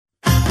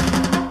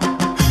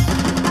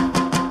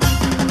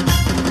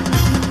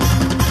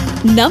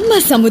ನಮ್ಮ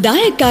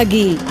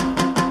ಸಮುದಾಯಕ್ಕಾಗಿ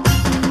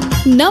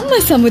ನಮ್ಮ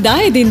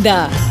ಸಮುದಾಯದಿಂದ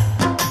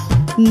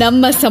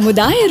ನಮ್ಮ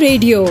ಸಮುದಾಯ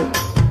ರೇಡಿಯೋ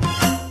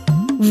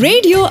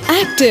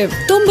ಆಕ್ಟಿವ್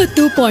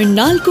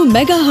 90.4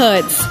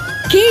 ಮೆಗಾಹರ್ಟ್ಸ್.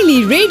 ಕೇಳಿ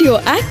ರೇಡಿಯೋ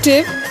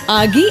ಆಕ್ಟಿವ್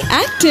ಆಗಿ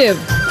ಆಕ್ಟಿವ್.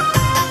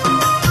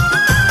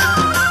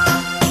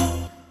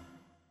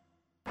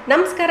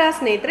 ನಮಸ್ಕಾರ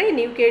ಸ್ನೇಹಿತರೆ,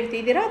 ನೀವು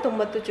ಕೇಳ್ತಿದ್ದೀರಾ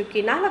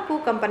 90.4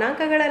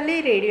 ಕಂಪನಾಂಕಗಳಲ್ಲಿ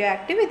ರೇಡಿಯೋ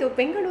ಆಕ್ಟಿವ್. ಇದು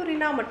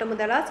ಬೆಂಗಳೂರಿನ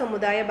ಮೊಟ್ಟಮೊದಲ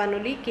ಸಮುದಾಯ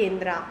ಬಾನುಲಿ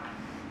ಕೇಂದ್ರ.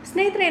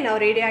 ಸ್ನೇಹಿತರೆ, ನಾವು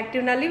ರೇಡಿಯೋ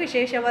ಆಕ್ಟಿವ್ನಲ್ಲಿ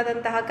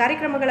ವಿಶೇಷವಾದಂತಹ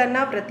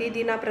ಕಾರ್ಯಕ್ರಮಗಳನ್ನು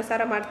ಪ್ರತಿದಿನ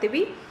ಪ್ರಸಾರ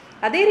ಮಾಡ್ತೀವಿ.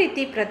 ಅದೇ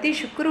ರೀತಿ ಪ್ರತಿ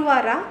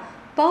ಶುಕ್ರವಾರ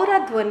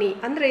ಪೌರಧ್ವನಿ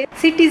ಅಂದರೆ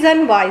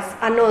ಸಿಟಿಸನ್ ವಾಯ್ಸ್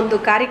ಅನ್ನೋ ಒಂದು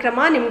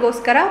ಕಾರ್ಯಕ್ರಮ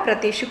ನಿಮಗೋಸ್ಕರ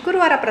ಪ್ರತಿ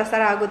ಶುಕ್ರವಾರ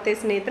ಪ್ರಸಾರ ಆಗುತ್ತೆ.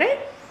 ಸ್ನೇಹಿತರೆ,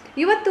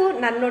 ಇವತ್ತು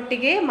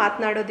ನನ್ನೊಟ್ಟಿಗೆ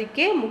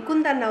ಮಾತನಾಡೋದಕ್ಕೆ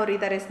ಮುಕುಂದನ್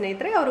ಅವರಿದ್ದಾರೆ.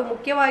 ಸ್ನೇಹಿತರೆ, ಅವರು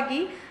ಮುಖ್ಯವಾಗಿ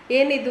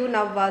ಏನಿದು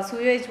ನಾವು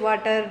ಸೂಯೇಜ್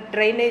ವಾಟರ್,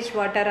 ಡ್ರೈನೇಜ್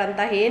ವಾಟರ್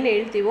ಅಂತ ಏನು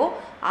ಹೇಳ್ತೀವೋ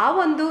ಆ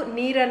ಒಂದು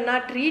ನೀರನ್ನು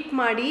ಟ್ರೀಟ್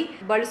ಮಾಡಿ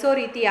ಬಳಸೋ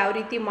ರೀತಿ ಯಾವ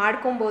ರೀತಿ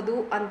ಮಾಡ್ಕೊಬೋದು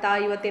ಅಂತ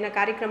ಇವತ್ತಿನ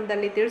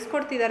ಕಾರ್ಯಕ್ರಮದಲ್ಲಿ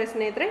ತಿಳಿಸ್ಕೊಡ್ತಿದ್ದಾರೆ.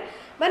 ಸ್ನೇಹಿತರೆ,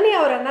 ಬನ್ನಿ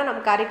ಅವರನ್ನು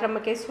ನಮ್ಮ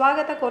ಕಾರ್ಯಕ್ರಮಕ್ಕೆ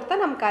ಸ್ವಾಗತ ಕೋರ್ತಾ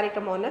ನಮ್ಮ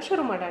ಕಾರ್ಯಕ್ರಮವನ್ನು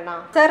ಶುರು ಮಾಡೋಣ.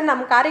 ಸರ್,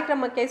 ನಮ್ಮ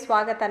ಕಾರ್ಯಕ್ರಮಕ್ಕೆ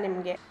ಸ್ವಾಗತ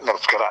ನಿಮಗೆ.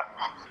 ನಮಸ್ಕಾರ.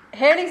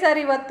 ಹೇಳಿ ಸರ್,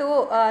 ಇವತ್ತು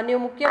ನೀವು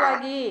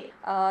ಮುಖ್ಯವಾಗಿ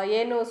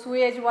ಏನು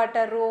ಸೂಯೇಜ್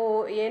ವಾಟರು,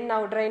 ಏನು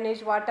ನಾವು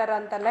ಡ್ರೈನೇಜ್ ವಾಟರ್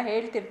ಅಂತೆಲ್ಲ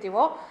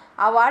ಹೇಳ್ತಿರ್ತೀವೋ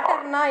ಆ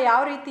ವಾಟರ್ನ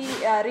ಯಾವ ರೀತಿ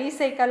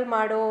ರೀಸೈಕಲ್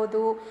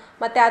ಮಾಡೋದು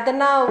ಮತ್ತು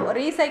ಅದನ್ನು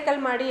ರೀಸೈಕಲ್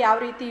ಮಾಡಿ ಯಾವ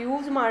ರೀತಿ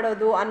ಯೂಸ್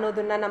ಮಾಡೋದು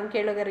ಅನ್ನೋದನ್ನ ನಮ್ಮ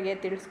ಕೇಳುಗರಿಗೆ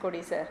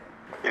ತಿಳಿಸ್ಕೊಡಿ ಸರ್.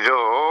 ಇದು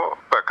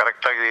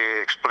ಕರೆಕ್ಟಾಗಿ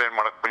ಎಕ್ಸ್ಪ್ಲೇನ್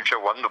ಮಾಡಕ್ ಮುಂಚೆ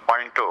ಒಂದು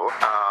ಪಾಯಿಂಟು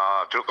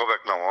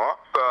ತಿಳ್ಕೊಬೇಕು. ನಾವು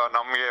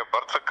ನಮಗೆ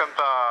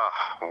ಬರ್ತಕ್ಕಂಥ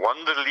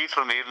 1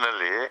 ಲೀಟರ್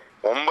ನೀರಿನಲ್ಲಿ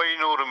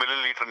 900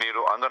 ಮಿಲಿಲೀಟರ್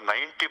ನೀರು ಅಂದ್ರೆ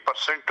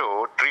 90%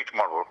 ಟ್ರೀಟ್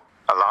ಮಾಡ್ಬೋದು.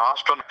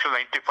 ಲಾಸ್ಟ್ ಒಂದು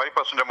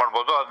 95%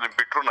 ಮಾಡ್ಬೋದು. ಅದನ್ನ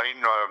ಬಿಟ್ಟರು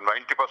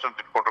 90%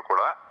 ಇಟ್ಕೊಂಡ್ರು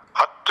ಕೂಡ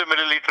 10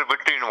 ಮಿಲಿಲೀಟರ್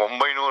ಬಿಟ್ಟು ಇನ್ನು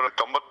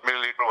 990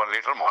 ಮಿಲಿಲೀಟರ್ 1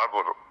 ಲೀಟರ್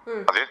ಮಾಡ್ಬೋದು.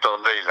 ಅದೇನ್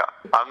ತೊಂದರೆ ಇಲ್ಲ.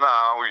 ಅದನ್ನ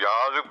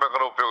ಯಾವ್ದಕ್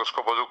ಬೇಕಾದ್ರೂ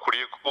ಉಪಯೋಗಿಸ್ಕೋಬಹುದು,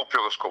 ಕುಡಿಯಕ್ಕೂ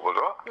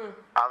ಉಪಯೋಗಿಸ್ಕೋಬಹುದು.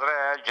 ಆದ್ರೆ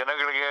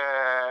ಜನಗಳಿಗೆ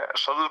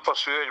ಸ್ವಲ್ಪ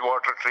ಸ್ಯೂಯೇಜ್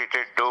ವಾಟರ್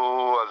ಟ್ರೀಟೆಡ್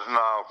ಅದನ್ನ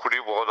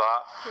ಕುಡಿಬಹುದಾ,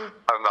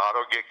 ಅದನ್ನ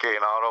ಆರೋಗ್ಯಕ್ಕೆ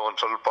ಏನಾದ್ರು ಒಂದ್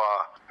ಸ್ವಲ್ಪ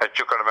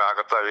ಹೆಚ್ಚು ಕಡಿಮೆ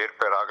ಆಗತ್ತಾ,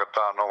 ಏರ್ಪೇರ್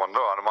ಆಗತ್ತಾ ಅನ್ನೋ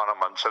ಒಂದು ಅನುಮಾನ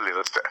ಮನಸ್ಸಲ್ಲಿ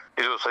ಇರುತ್ತೆ.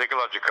 ಇದು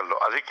ಸೈಕಲಾಜಿಕಲ್.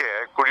 ಅದಕ್ಕೆ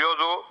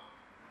ಕುಡಿಯೋದು,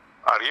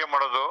 ಅಡಿಗೆ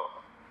ಮಾಡೋದು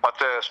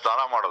ಮತ್ತೆ ಸ್ನಾನ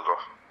ಮಾಡೋದು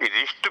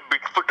ಇದಿಷ್ಟು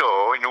ಬಿಟ್ಬಿಟ್ಟು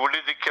ಇನ್ನು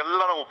ಉಳಿದಕ್ಕೆಲ್ಲ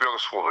ನಾವು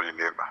ಉಪಯೋಗಿಸ್ಬೋದು.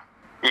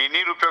 ಈ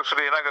ನೀರು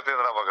ಉಪಯೋಗಿಸಿದ್ರೆ ಏನಾಗುತ್ತೆ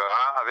ಅಂದ್ರೆ ಅವಾಗ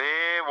ಅದೇ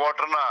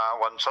ವಾಟರ್ನ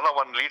ಒಂದ್ಸಲ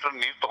 1 ಲೀಟರ್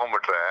ನೀರ್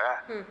ತಗೊಂಡ್ಬಿಟ್ರೆ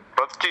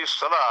ಪ್ರತಿ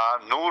ಸಲ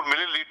 100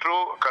 ಮಿಲಿಲೀಟರ್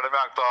ಕಡಿಮೆ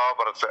ಆಗ್ತಾ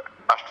ಬರುತ್ತೆ.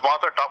 ಅಷ್ಟು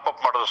ಮಾತ್ರ ಟಾಪ್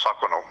ಅಪ್ ಮಾಡೋದು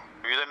ಸಾಕು. ನಾವು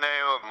ಇದನ್ನೇ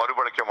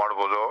ಮರುಬಳಕೆ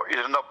ಮಾಡ್ಬೋದು.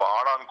 ಇದರಿಂದ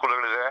ಬಹಳ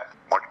ಅನುಕೂಲಗಳಿದೆ.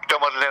 ಮೊಟ್ಟ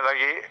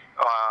ಮೊದಲನೇದಾಗಿ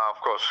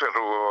ಅಫ್ಕೋರ್ಸ್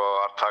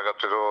ಅರ್ಥ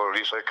ಆಗತ್ತೆ, ಇದು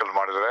ರೀಸೈಕಲ್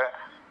ಮಾಡಿದ್ರೆ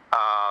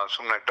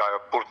ಸುಮ್ಮನೆ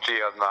ಪೂರ್ತಿ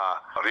ಅದನ್ನ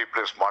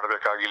ರೀಪ್ಲೇಸ್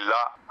ಮಾಡ್ಬೇಕಾಗಿಲ್ಲ.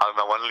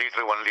 ಅದನ್ನ 1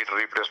 ಲೀಟರ್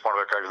ರೀಪ್ಲೇಸ್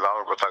ಮಾಡ್ಬೇಕಾಗಿಲ್ಲ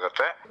ಅನ್ನೋದು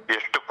ಗೊತ್ತಾಗತ್ತೆ.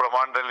 ಎಷ್ಟು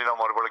ಪ್ರಮಾಣದಲ್ಲಿ ನಾವು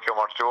ಮರುಬಳಕೆ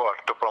ಮಾಡ್ತೀವೋ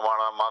ಅಷ್ಟು ಪ್ರಮಾಣ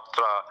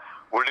ಮಾತ್ರ,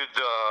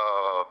 ಉಳಿದ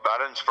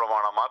ಬ್ಯಾಲೆನ್ಸ್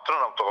ಪ್ರಮಾಣ ಮಾತ್ರ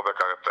ನಾವು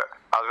ತಗೋಬೇಕಾಗತ್ತೆ.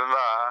 ಅದರಿಂದ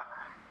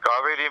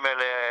ಕಾವೇರಿ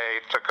ಮೇಲೆ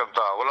ಇರ್ತಕ್ಕಂಥ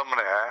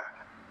ಅವಲಂಬನೆ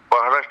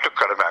ಬಹಳಷ್ಟು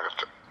ಕಡಿಮೆ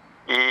ಆಗುತ್ತೆ.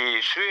 ಈ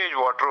ಸ್ಯೂಯೇಜ್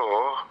ವಾಟರು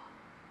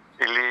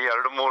ಇಲ್ಲಿ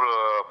 2-3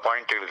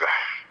 ಪಾಯಿಂಟ್ಗಳಿದೆ.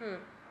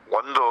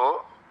 ಒಂದು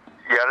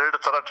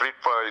 2 ತರ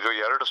ಇದು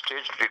 2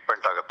 ಸ್ಟೇಜ್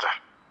ಟ್ರೀಟ್ಮೆಂಟ್ ಆಗುತ್ತೆ.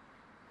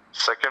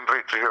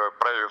 ಸೆಕೆಂಡರಿ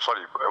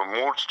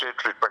 3 ಸ್ಟೇಜ್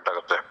ಟ್ರೀಟ್ಮೆಂಟ್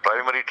ಆಗುತ್ತೆ.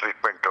 Primary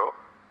treatment,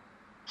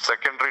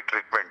 secondary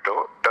treatment,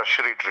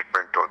 tertiary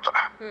treatment ಅಂತ.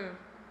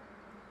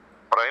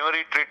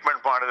 ಪ್ರೈಮರಿ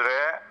ಟ್ರೀಟ್ಮೆಂಟ್ ಮಾಡಿದ್ರೆ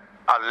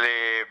ಅಲ್ಲಿ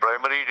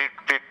ಪ್ರೈಮರಿ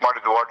ಟ್ರೀಟ್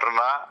ಮಾಡಿದ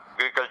ವಾಟರ್ನ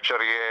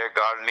ಅಗ್ರಿಕಲ್ಚರ್ಗೆ,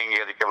 ಗಾರ್ಡನಿಂಗ್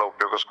ಅದಕ್ಕೆಲ್ಲ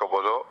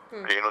ಉಪಯೋಗಿಸ್ಕೋಬಹುದು,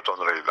 ಏನು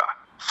ತೊಂದರೆ ಇಲ್ಲ.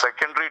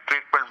 ಸೆಕೆಂಡರಿ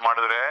ಟ್ರೀಟ್ಮೆಂಟ್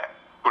ಮಾಡಿದ್ರೆ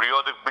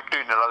ಕುಡಿಯೋದಕ್ಕೆ ಬಿಟ್ಟು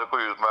ಇನ್ನೆಲ್ಲದಕ್ಕೂ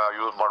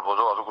ಯೂಸ್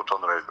ಮಾಡ್ಬೋದು, ಅದಕ್ಕೂ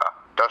ತೊಂದರೆ ಇಲ್ಲ.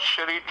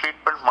 ಟರ್ಷರಿ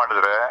ಟ್ರೀಟ್ಮೆಂಟ್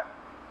ಮಾಡಿದ್ರೆ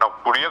ನಾವು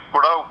ಕುಡಿಯೋಕ್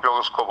ಕೂಡ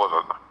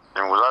ಉಪಯೋಗಿಸ್ಕೋಬಹುದು.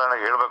 ನಿಮ್ಗೆ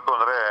ಉದಾಹರಣೆಗೆ ಹೇಳ್ಬೇಕು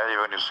ಅಂದ್ರೆ,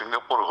 ಇವಾಗ ನೀವು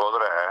ಸಿಂಗಾಪುರ್ಗೆ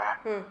ಹೋದ್ರೆ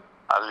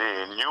ಅಲ್ಲಿ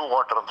ನ್ಯೂ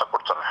ವಾಟರ್ ಅಂತ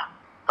ಕೊಡ್ತಾರೆ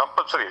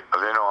ಕಂಪಲ್ಸರಿ.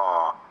 ಅದೇನೋ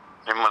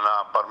ನಿಮ್ಮನ್ನ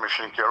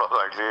ಪರ್ಮಿಷನ್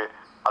ಕೇಳೋದಾಗ್ಲಿ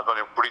ಅಥವಾ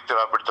ನೀವು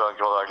ಕುಡಿತೀರಾ ಬಿಡ್ತೀರಾ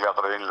ಕೇಳೋದಾಗ್ಲಿ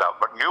ಆತರ ಏನಿಲ್ಲ.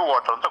 ಬಟ್ ನ್ಯೂ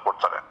ವಾಟರ್ ಅಂತ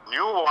ಕೊಡ್ತಾರೆ.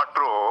 ನ್ಯೂ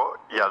ವಾಟರ್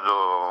ಅದು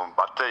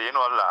ಮತ್ತೆ ಏನು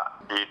ಅಲ್ಲ,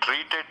 ಈ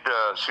ಟ್ರೀಟೆಡ್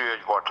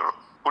ಸ್ಯೂಯೇಜ್ ವಾಟರ್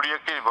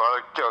ಕುಡಿಯಕ್ಕೆ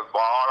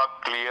ಬಹಳ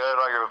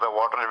ಕ್ಲಿಯರ್ ಆಗಿರುತ್ತೆ.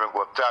 ವಾಟರ್ ನಿಮಗೆ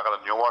ಗೊತ್ತೇ ಆಗಲ್ಲ.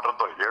 ನ್ಯೂ ವಾಟರ್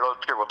ಅಂತ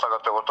ಹೇಳೋದಕ್ಕೆ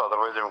ಗೊತ್ತಾಗತ್ತೆ ಹೊತ್ತು,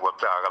 ಅದರ್ವೈಸ್ ನಿಮ್ಗೆ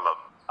ಗೊತ್ತೇ ಆಗಲ್ಲ.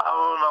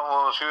 ಅದು ನಾವು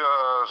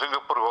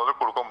ಸಿಂಗಾಪುರ್ಗೆ ಹೋದ್ರೆ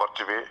ಕುಡ್ಕೊಂಡ್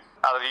ಬರ್ತೀವಿ.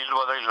 ಆದ್ರೆ ಇಲ್ಲಿ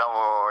ಹೋದ್ರೆ ಇಲ್ಲ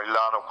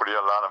ನಾವು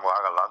ಕುಡಿಯಲ್ಲ, ನಮ್ಗೆ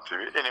ಆಗಲ್ಲ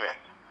ಅಂತೀವಿ. ಎನಿವೆ,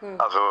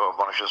 ಅದು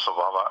ಮನುಷ್ಯ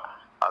ಸ್ವಭಾವ,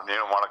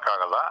 ಅದೇನು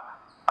ಮಾಡಕ್ಕಾಗಲ್ಲ.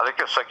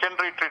 ಅದಕ್ಕೆ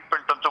ಸೆಕೆಂಡರಿ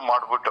ಟ್ರೀಟ್ಮೆಂಟ್ ಅಂತೂ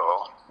ಮಾಡ್ಬಿಟ್ಟು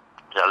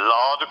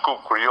ಎಲ್ಲದಕ್ಕೂ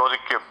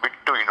ಕುಡಿಯೋದಕ್ಕೆ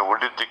ಬಿಟ್ಟು ಇನ್ನು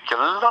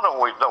ಉಳಿದಿದ್ದಕ್ಕೆಲ್ಲ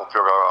ನಾವು ಇದನ್ನ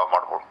ಉಪಯೋಗ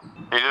ಮಾಡ್ಬೋದು.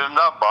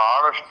 ಇದರಿಂದ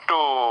ಬಹಳಷ್ಟು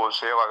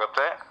ಸೇವ್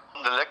ಆಗುತ್ತೆ.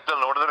 ಒಂದು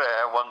ಲೆಕ್ಕದಲ್ಲಿ ನೋಡಿದ್ರೆ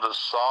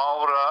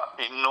 1200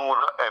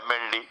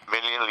 ml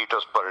million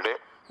litres per day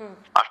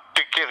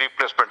ಅಷ್ಟಕ್ಕೆ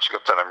ರೀಪ್ಲೇಸ್ಮೆಂಟ್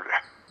ಸಿಗುತ್ತೆ ನಮಗೆ.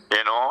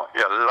 ಏನು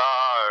ಎಲ್ಲಾ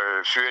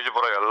ಸ್ಯೂಯೇಜ್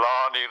ಬರೋ ಎಲ್ಲಾ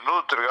ನೀರ್ನು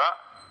ತಿರ್ಗಾ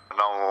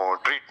ನಾವು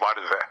ಟ್ರೀಟ್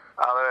ಮಾಡಿದ್ರೆ.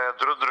 ಆದ್ರೆ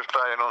ದುರದೃಷ್ಟ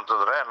ಏನು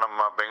ಅಂತಂದ್ರೆ, ನಮ್ಮ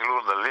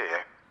ಬೆಂಗಳೂರಿನಲ್ಲಿ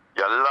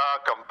ಎಲ್ಲಾ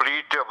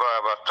ಕಂಪ್ಲೀಟ್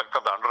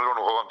ಬರ್ತಕ್ಕಂಥ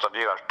ಅಂಡರ್ಗ್ರೌಂಡ್ ಹೋಗುವಂತ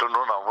ನೀರು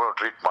ಅಷ್ಟನ್ನು ನಾವು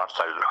ಟ್ರೀಟ್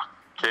ಮಾಡ್ತಾ ಇಲ್ಲ.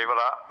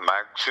 ಕೇವಲ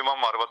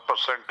ಮ್ಯಾಕ್ಸಿಮಮ್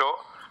 60%.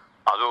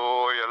 ಅದು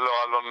ಎಲ್ಲೋ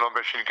ಅಲ್ಲೊಂದು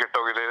ಮೆಷಿನ್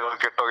ಕೆಟ್ಟೋಗಿದೆ,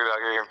 ಕೆಟ್ಟೋಗಿದೆ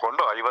ಹಾಗೆ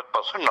ಹೇಳ್ಕೊಂಡು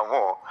 50% ನಾವು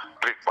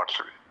ಟ್ರೀಟ್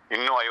ಮಾಡ್ತೀವಿ.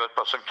 ಇನ್ನೂ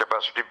 50%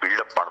 ಕೆಪಾಸಿಟಿ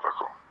ಬಿಲ್ಡಪ್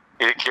ಮಾಡ್ಬೇಕು.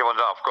 ಇದಕ್ಕೆ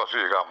ಒಂದು ಅಫ್ಕೋರ್ಸ್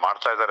ಈಗ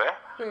ಮಾಡ್ತಾ ಇದ್ದಾರೆ.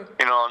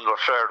 ಇನ್ನು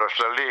 1-2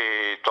 ವರ್ಷದಲ್ಲಿ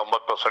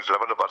 90%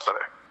 ಲೆವೆಲ್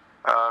ಬರ್ತಾರೆ.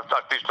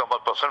 ಅಟ್ಲೀಸ್ಟ್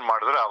 90%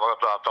 ಮಾಡಿದ್ರೆ ಅವಾಗ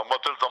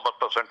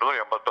 90%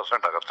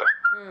 80% ಆಗುತ್ತೆ.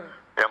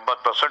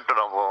 80%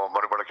 ನಾವು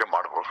ಮರುಬಳಕೆ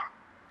ಮಾಡ್ಬೋದು.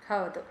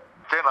 ಹೌದು.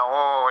 ನಾವು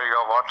ಈಗ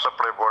ವಾಟರ್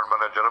ಸಪ್ಲೈ ಬೋರ್ಡ್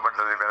ಮೇಲೆ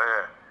ಜಲಮಂಡಳಿ ಮೇಲೆ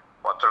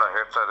ಒತ್ತಡ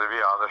ಹೇರ್ತಾ ಇದೀವಿ.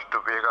 ಆದಷ್ಟು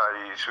ಬೇಗ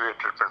ಈ ಸಿವೇಜ್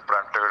ಟ್ರೀಟ್ಮೆಂಟ್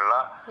ಪ್ಲಾಂಟ್ಗಳನ್ನ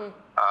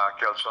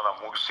ಕೆಲಸನ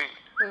ಮುಗಿಸಿ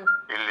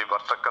ಇಲ್ಲಿ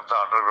ಬರ್ತಕ್ಕಂಥ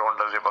ಅಂಡರ್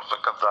ಗ್ರೌಂಡ್ ಅಲ್ಲಿ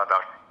ಬರ್ತಕ್ಕಂಥ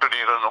ಅಷ್ಟು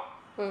ನೀರನ್ನು,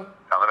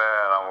 ಅಂದ್ರೆ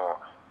ನಾವು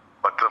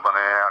ಬಟ್ಟಲ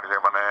ಮನೆ, ಅಡಿಗೆ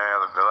ಮನೆ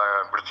ಅದನ್ನೆಲ್ಲ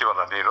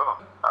ಬಿಡ್ತೀವಲ್ಲ ನೀರು,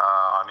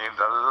 ಆ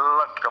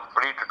ನೀರ್ನೆಲ್ಲ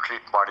ಕಂಪ್ಲೀಟ್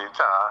ಟ್ರೀಟ್ ಮಾಡಿ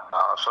ಅಂತ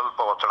ಸ್ವಲ್ಪ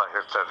ಒತ್ತಡ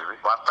ಹೇರ್ತಾ ಇದೀವಿ.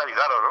 ಮಾಡ್ತಾ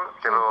ಇದಾರೆ ಅವರು,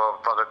 ಕೆಲವು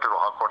ಪ್ರಾಜೆಕ್ಟ್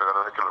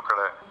ಹಾಕೊಂಡಿದ್ದಾರೆ, ಕೆಲವು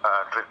ಕಡೆ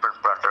ಟ್ರೀಟ್ಮೆಂಟ್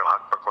ಪ್ಲಾಂಟ್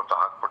ಹಾಕ್ಬೇಕು ಅಂತ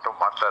ಹಾಕ್ಬಿಟ್ಟು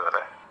ಮಾಡ್ತಾ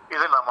ಇದಾರೆ.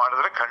 ಇದನ್ನ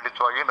ಮಾಡಿದ್ರೆ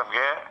ಖಂಡಿತವಾಗಿ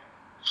ನಮ್ಗೆ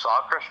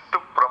ಸಾಕಷ್ಟು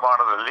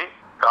ಪ್ರಮಾಣದಲ್ಲಿ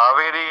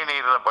ಕಾವೇರಿ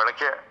ನೀರಿನ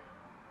ಬಳಕೆ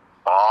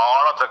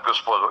ಬಹಳ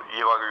ತಗ್ಗಿಸ್ಬೋದು.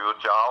 ಇವಾಗ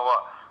ಇವತ್ತು ಯಾವ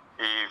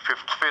ಈ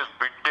 5th phase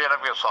ಬಿಟ್ಟೆ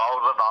ನಮಗೆ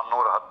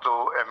 1410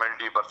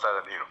 MLD ಬರ್ತಾ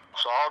ಇದೆ ನೀರು.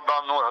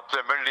 1410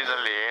 MLD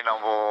ನಲ್ಲಿ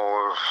ನಾವು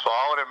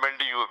 1000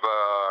 MLD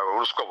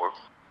ಉಳಿಸ್ಕೋಬಹುದು.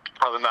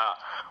 ಅದನ್ನ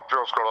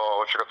ಉಪಯೋಗಿಸ್ಕೊಳ್ಳೋ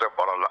ಅವಶ್ಯಕತೆ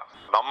ಬರಲ್ಲ.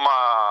 ನಮ್ಮ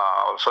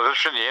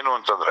ಸಜೆಷನ್ ಏನು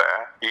ಅಂತಂದ್ರೆ,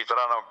 ಈ ತರ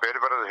ನಾವು ಬೇರೆ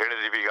ಬೇರೆ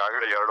ಹೇಳಿದೀವಿ,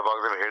 ಈಗಾಗಲೇ 2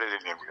 ಭಾಗದಲ್ಲಿ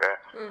ಹೇಳಿದೀನಿ ನಿಮ್ಗೆ.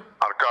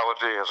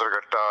 ಅರ್ಕಾವತಿ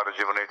ಹೆಸರುಘಟ್ಟ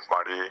ರಿಜಿವನೇಟ್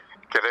ಮಾಡಿ,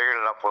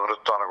 ಕೆರೆಗಳನ್ನ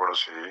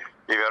ಪುನರುತ್ಥಾನಗೊಳಿಸಿ,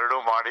 ಇವೆರಡೂ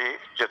ಮಾಡಿ,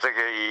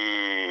 ಜೊತೆಗೆ ಈ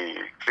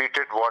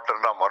ಟ್ರೀಟೆಡ್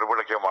ವಾಟರ್ ನ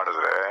ಮರುಬಳಕೆ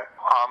ಮಾಡಿದ್ರೆ,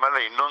 ಆಮೇಲೆ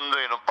ಇನ್ನೊಂದು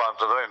ಏನಪ್ಪಾ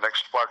ಅಂತಂದ್ರೆ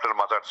ನೆಕ್ಸ್ಟ್ ಪಾರ್ಟ್ ಅಲ್ಲಿ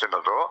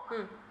ಮಾತಾಡ್ತಿರೋದು,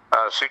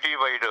 city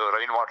wide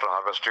rain water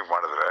harvesting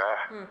ಮಾಡಿದ್ರೆ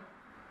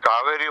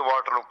ಕಾವೇರಿ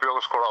ವಾಟರ್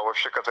ಉಪಯೋಗಿಸ್ಕೊಳ್ಳೋ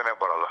ಅವಶ್ಯಕತೆನೇ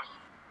ಬರಲ್ಲ.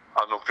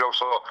 ಅದನ್ನ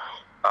ಉಪಯೋಗಿಸೋ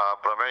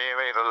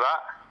ಪ್ರಮೇಯವೇ ಇರಲ್ಲ.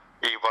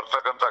 ಈಗ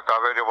ಬರ್ತಕ್ಕಂಥ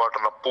ಕಾವೇರಿ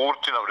ವಾಟರ್ನ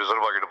ಪೂರ್ತಿ ನಾವು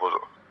ರಿಸರ್ವ್ ಆಗಿಡ್ಬೋದು.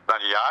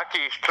 ನಾನು ಯಾಕೆ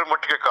ಇಷ್ಟರ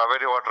ಮಟ್ಟಿಗೆ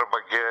ಕಾವೇರಿ ವಾಟರ್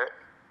ಬಗ್ಗೆ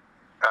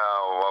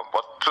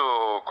ಒತ್ತು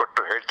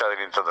ಕೊಟ್ಟು ಹೇಳ್ತಾ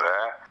ಇದೀನಿ ಅಂತಂದ್ರೆ,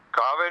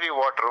 ಕಾವೇರಿ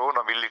ವಾಟರ್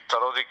ನಾವ್ ಇಲ್ಲಿ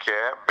ತರೋದಿಕ್ಕೆ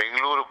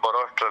ಬೆಂಗಳೂರು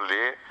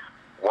ಬರೋಷ್ಟರಲ್ಲಿ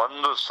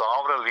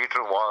 1000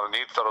 ಲೀಟರ್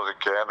ನೀರ್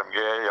ತರೋದಕ್ಕೆ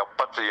ನಮ್ಗೆ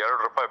 72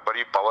 ರೂಪಾಯಿ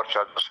ಬರೀ ಪವರ್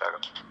ಚಾರ್ಜಸ್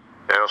ಆಗುತ್ತೆ.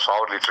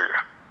 1000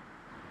 ಲೀಟರ್ಗೆ.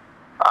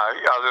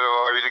 ಅದು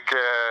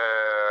ಇದಕ್ಕೆ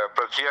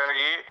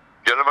ಪ್ರತಿಯಾಗಿ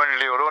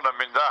ಜಲಮಂಡಳಿಯವರು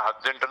ನಮ್ಮಿಂದ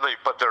 18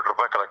 22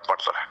 ರೂಪಾಯಿ ಕಲೆಕ್ಟ್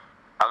ಮಾಡ್ತಾರೆ.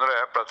 ಅಂದ್ರೆ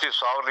ಪ್ರತಿ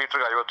 1000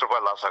 ಲೀಟರ್ಗೆ 50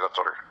 ರೂಪಾಯಿ ಲಾಸ್ ಆಗತ್ತೆ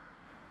ಅವ್ರಿಗೆ.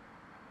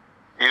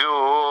 ಇದು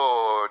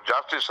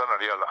ಜಾಸ್ತಿ ಸಹ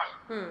ನಡೆಯಲ್ಲ.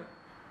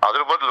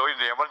 ಅದ್ರ ಬದಲು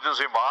ಇದು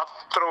ಎಮರ್ಜೆನ್ಸಿ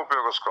ಮಾತ್ರ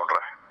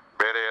ಉಪಯೋಗಿಸ್ಕೊಂಡ್ರೆ,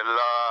 ಬೇರೆ ಎಲ್ಲ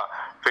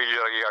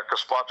ಫೇಲ್ಯೂರ್ ಆಗಿ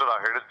ಅಕಸ್ಮಾತ್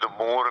ನಾವು ಹೇಳಿದ್ದು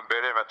 3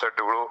 ಬೇರೆ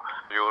ಮೆಥಡ್ಗಳು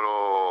ಇವರು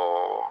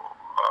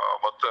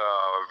ಮತ್ತೆ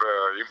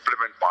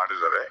ಇಂಪ್ಲಿಮೆಂಟ್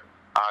ಮಾಡಿದ್ದಾರೆ.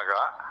 ಆಗ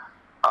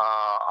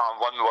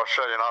 1 ವರ್ಷ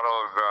ಏನಾರು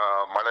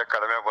ಮಳೆ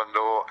ಕಡಿಮೆ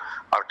ಬಂದು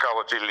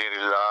ಅರ್ಕಾವತಿಲಿ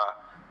ನೀರಿಲ್ಲ,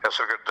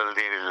 ಹೆಸರುಘಟ್ಟದಲ್ಲಿ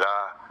ನೀರಿಲ್ಲ,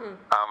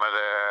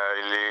 ಆಮೇಲೆ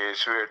ಇಲ್ಲಿ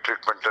ಸಿವೇಜ್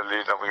ಟ್ರೀಟ್ಮೆಂಟ್ ಅಲ್ಲಿ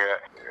ನಮಗೆ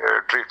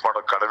ಟ್ರೀಟ್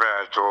ಮಾಡೋದು ಕಡಿಮೆ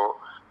ಆಯ್ತು,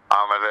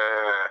 ಆಮೇಲೆ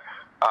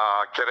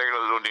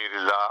ಕೆರೆಗಳಲ್ಲೂ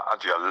ನೀರಿಲ್ಲ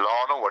ಅಂತ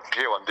ಎಲ್ಲಾನು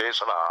ಒಟ್ಟಿಗೆ ಒಂದೇ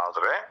ಸಲ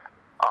ಆದ್ರೆ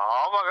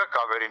ಆವಾಗ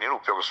ಕಾವೇರಿ ನೀರು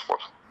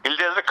ಉಪಯೋಗಿಸ್ಬೋದು.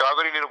 ಇಲ್ಲದೆ ಅಂದ್ರೆ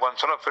ಕಾವೇರಿ ನೀರು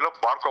ಒಂದ್ಸಲ ಫಿಲಪ್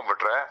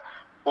ಮಾಡ್ಕೊಂಡ್ಬಿಟ್ರೆ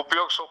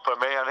ಉಪಯೋಗಿಸೋ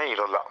ಪ್ರಮೇಯನೇ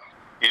ಇರಲ್ಲ.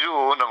 ಇದು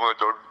ನಮಗೆ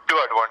ದೊಡ್ಡ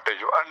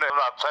ಅಡ್ವಾಂಟೇಜ್.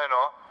 ಅಂದ್ರೆ ಅರ್ಥ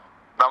ಏನೋ,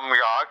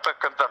 ನಮ್ಗೆ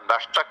ಆಗ್ತಕ್ಕಂಥ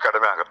ನಷ್ಟ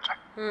ಕಡಿಮೆ ಆಗುತ್ತೆ,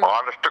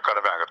 ಬಹಳಷ್ಟು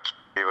ಕಡಿಮೆ ಆಗುತ್ತೆ.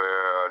 ಈ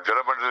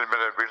ಜಲಮಂಡಲದ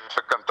ಮೇಲೆ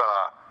ಬೀಳ್ತಕ್ಕಂತ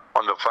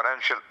ಒಂದು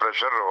ಫೈನಾನ್ಷಿಯಲ್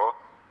ಪ್ರೆಷರ್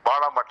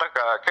ಬಹಳ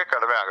ಮಟ್ಟಕ್ಕೆ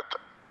ಕಡಿಮೆ ಆಗುತ್ತೆ.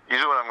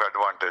 ಇದು ನಮ್ಗೆ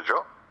ಅಡ್ವಾಂಟೇಜು.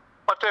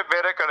 ಮತ್ತೆ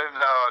ಬೇರೆ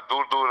ಕಡೆಯಿಂದ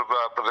ದೂರ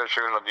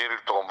ಪ್ರದೇಶಗಳನ್ನ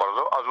ನೀರಿಗೆ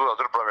ತಗೊಂಡ್ಬಾರ್ದು, ಅದು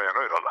ಅದ್ರ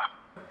ಪ್ರಮೇಯನೂ ಇರಲ್ಲ.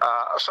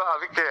 ಸೊ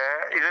ಅದಕ್ಕೆ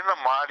ಇದನ್ನ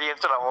ಮಾಡಿ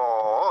ಅಂತ ನಾವು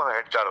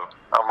ಹೇಳ್ತಾ ಇರೋದು.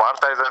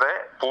 ಮಾಡ್ತಾ ಇದ್ದಾರೆ.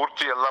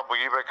 ಪೂರ್ತಿ ಎಲ್ಲ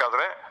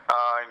ಮುಗಿಬೇಕಾದ್ರೆ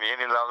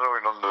ಏನಿಲ್ಲ ಅಂದ್ರೂ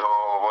ಇನ್ನೊಂದು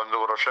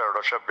 1 ವರ್ಷ 2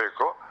 ವರ್ಷ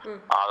ಬೇಕು.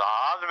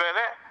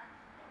 ಅದಾದ್ಮೇಲೆ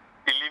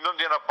ಇಲ್ಲಿ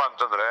ಇನ್ನೊಂದು ಏನಪ್ಪಾ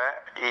ಅಂತಂದ್ರೆ,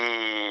 ಈ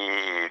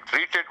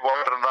ಟ್ರೀಟೆಡ್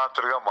ವಾಟರ್ ನ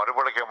ತಿರ್ಗಾ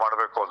ಮರುಬಳಕೆ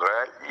ಮಾಡ್ಬೇಕು ಅಂದ್ರೆ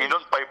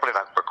ಇನ್ನೊಂದು ಪೈಪ್ ಲೈನ್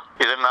ಹಾಕ್ಬೇಕು.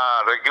 ಇದನ್ನ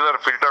ರೆಗ್ಯುಲರ್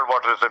ಫಿಲ್ಟರ್ಡ್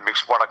ವಾಟರ್ ಜೊತೆ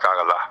ಮಿಕ್ಸ್ ಮಾಡಕ್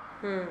ಆಗಲ್ಲ.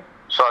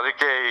 ಸೊ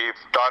ಅದಕ್ಕೆ ಈ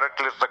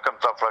ಟಾಯ್ಲೆಟ್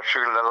ಇರ್ತಕ್ಕಂಥ ಫ್ಲಶ್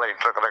ಗಳನ್ನೆಲ್ಲ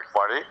ಇಂಟರ್ ಕನೆಕ್ಟ್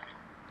ಮಾಡಿ,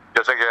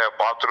 ಜೊತೆಗೆ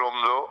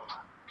ಬಾತ್ರೂಮ್ದು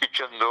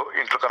ಕಿಚನ್ದು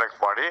ಇಂಟರ್ ಕನೆಕ್ಟ್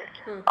ಮಾಡಿ,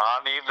 ಆ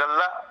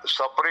ನೀರ್ನೆಲ್ಲ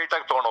ಸಪರೇಟ್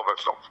ಆಗಿ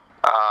ತಗೊಂಡೋಗ್ಬೇಕು ನಾವು.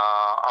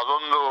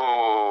 ಅದೊಂದು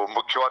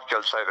ಮುಖ್ಯವಾದ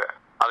ಕೆಲಸ ಇದೆ.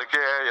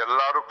 ಅದಕ್ಕೆ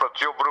ಎಲ್ಲಾರು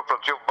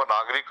ಪ್ರತಿಯೊಬ್ಬ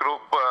ನಾಗರಿಕರು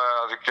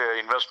ಅದಕ್ಕೆ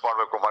ಇನ್ವೆಸ್ಟ್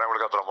ಮಾಡ್ಬೇಕು,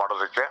 ಮನೆಗಳಿಗೆ ಹತ್ರ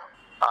ಮಾಡೋದಕ್ಕೆ.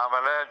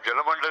 ಆಮೇಲೆ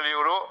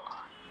ಜಲಮಂಡಳಿಯವರು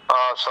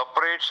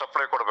ಸಪರೇಟ್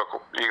ಸಪ್ಲೈ ಕೊಡ್ಬೇಕು.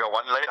 ಈಗ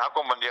 1 ಲೈನ್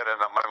ಹಾಕೊಂಡ್ ಬಂದಿದ್ದಾರೆ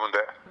ನಮ್ಮ ಮನೆ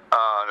ಮುಂದೆ,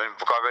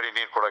 ಕಾವೇರಿ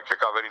ನೀರ್ ಕೊಡಕ್ಕೆ,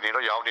 ಕಾವೇರಿ ನೀರು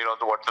ಯಾವ ನೀರು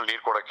ಅಂತ ಒಟ್ಟಲ್ಲಿ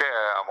ನೀರ್ ಕೊಡಕ್ಕೆ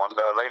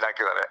 1 ಲೈನ್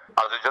ಹಾಕಿದ್ದಾರೆ.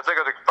 ಅದ್ರ ಜೊತೆಗೆ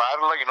ಅದಕ್ಕೆ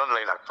ಪ್ಯಾರಲ್ ಆಗಿ ಇನ್ನೊಂದು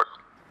ಲೈನ್ ಹಾಕ್ಬೇಕು.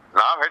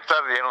 ನಾವ್ ಹೇಳ್ತಾ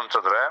ಇರೋದು ಏನು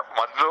ಅಂತಂದ್ರೆ,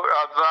 ಮೊದ್ಲು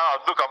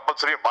ಅದು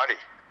ಕಂಪಲ್ಸರಿ ಮಾಡಿ,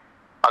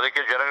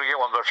 ಅದಕ್ಕೆ ಜನಗಳಿಗೆ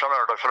 1 ವರ್ಷ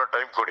 2 ವರ್ಷ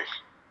ಟೈಮ್ ಕೊಡಿ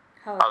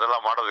ಅದೆಲ್ಲ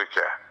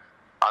ಮಾಡೋದಕ್ಕೆ.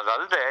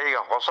 ಅದಲ್ಲದೆ ಈಗ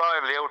ಹೊಸ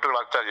ಲೇಔಟ್ಗಳು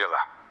ಆಗ್ತಾ ಇದೆಯಲ್ಲ,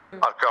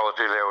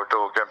 ಅರ್ಕಾವತಿ ಲೇಔಟ್,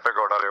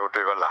 ಕೆಂಪೇಗೌಡ ಲೇಔಟ್,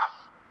 ಇವೆಲ್ಲ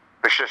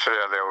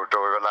ವಿಶ್ವೇಶ್ವರಯ್ಯ ಲೇಔಟ್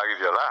ಇವೆಲ್ಲ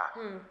ಆಗಿದೆಯಲ್ಲ,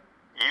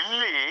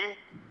 ಇಲ್ಲಿ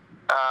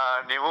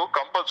ನೀವು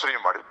ಕಂಪಲ್ಸರಿ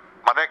ಮಾಡಿ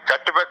ಮನೆ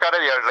ಕಟ್ಟಬೇಕಾದ್ರೆ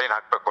 2 ಲೈನ್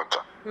ಹಾಕ್ಬೇಕು ಅಂತ.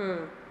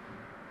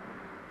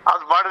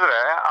 ಅದ್ ಮಾಡಿದ್ರೆ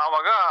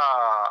ಆವಾಗ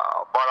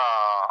ಬಹಳ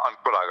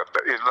ಅನುಕೂಲ ಆಗುತ್ತೆ.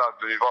 ಇದನ್ನ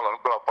ನಿಜವಾಗ್ಲೂ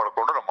ಅನುಕೂಲ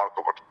ಪಡ್ಕೊಂಡು ನಾವು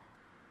ಮಾಡ್ಕೋಬಹುದು.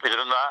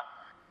 ಇದರಿಂದ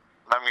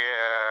ನಮ್ಗೆ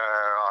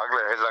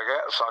ಆಗ್ಲೇ ಹೇಳಿದಾಗೆ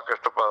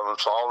ಸಾಕಷ್ಟು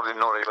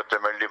 1250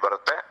 MLD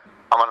ಬರುತ್ತೆ.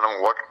 ಆಮೇಲೆ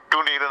ನಮ್ಗೆ ಒಟ್ಟು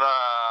ನೀರಿನ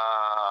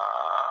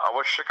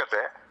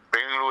ಅವಶ್ಯಕತೆ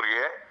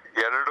ಬೆಂಗಳೂರಿಗೆ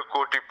 2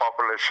 ಕೋಟಿ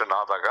ಪಾಪ್ಯುಲೇಷನ್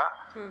ಆದಾಗ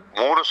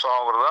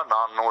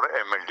 3400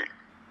 MLD.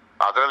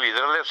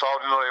 ಇದರಲ್ಲೇ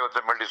 1250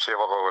 MLD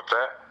ಸೇವ್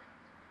ಆಗೋಗುತ್ತೆ.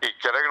 ಈ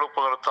ಕೆರೆಗಳು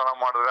ಪುನರುತ್ಥಾನ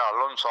ಮಾಡಿದ್ರೆ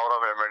ಅಲ್ಲೊಂದು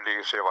 1000 MLD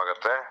ಸೇವ್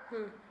ಆಗುತ್ತೆ.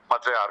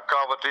 ಮತ್ತೆ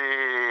ಅರ್ಕಾವತಿ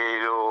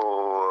ಇದು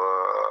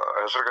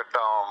ಹೆಸರುಘಟ್ಟ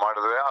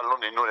ಮಾಡಿದ್ರೆ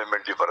ಅಲ್ಲೊಂದು 200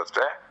 MLD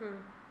ಬರುತ್ತೆ.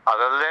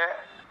 ಅದಲ್ಲೇ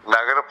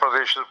ನಗರ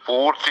ಪ್ರದೇಶದ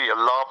ಪೂರ್ತಿ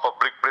ಎಲ್ಲಾ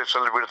ಪಬ್ಲಿಕ್ ಪ್ಲೇಸ್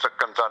ಅಲ್ಲಿ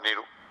ಬೀಳ್ತಕ್ಕಂತ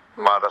ನೀರು,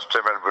 ರಸ್ತೆ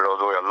ಮೇಲೆ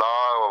ಬೀಳೋದು ಎಲ್ಲಾ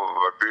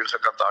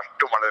ಬೀಳ್ತಕ್ಕಂತ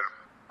ಅಷ್ಟು ಮಳೆ,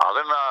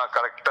 ಅದನ್ನ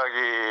ಕರೆಕ್ಟ್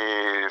ಆಗಿ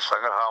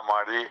ಸಂಗ್ರಹ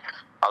ಮಾಡಿ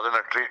ಅದನ್ನ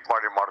ಟ್ರೀಟ್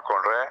ಮಾಡಿ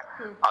ಮಾಡ್ಕೊಂಡ್ರೆ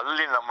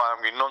ಅಲ್ಲಿ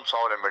ನಮ್ಗೆ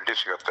 1,000 MLD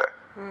ಸಿಗುತ್ತೆ.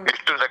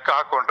 ಇಷ್ಟು ಲೆಕ್ಕ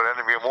ಹಾಕೊಂಡ್ರೆ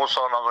ನಿಮಗೆ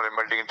 3,400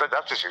 MLD ಗಿಂತ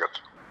ಜಾಸ್ತಿ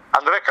ಸಿಗುತ್ತೆ.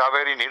 ಅಂದ್ರೆ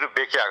ಕಾವೇರಿ ನೀರು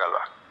ಬೇಕೇ ಆಗಲ್ಲ.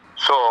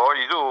 ಸೊ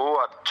ಇದು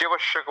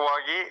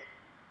ಅತ್ಯವಶ್ಯಕವಾಗಿ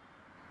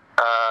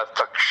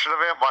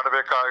ತಕ್ಷಣವೇ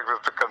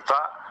ಮಾಡಬೇಕಾಗಿರ್ತಕ್ಕಂಥ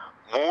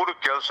 3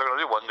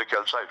 ಕೆಲಸಗಳಲ್ಲಿ ಒಂದು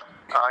ಕೆಲಸ ಇದು.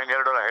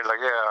 ಇನ್ನೆರಡು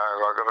ಹೇಳಿದಾಗೆ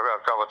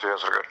ಅರ್ಕಾವತಿ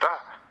ಹೆಸರುಘಟ್ಟ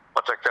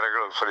ಮತ್ತೆ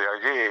ಕೆರೆಗಳು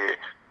ಸರಿಯಾಗಿ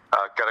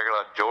ಕೆರೆಗಳ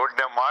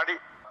ಜೋಡಣೆ ಮಾಡಿ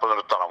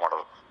ಪುನರುತ್ಥಾನ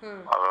ಮಾಡೋದು.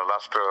 ಅದು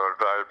ಲಾಸ್ಟ್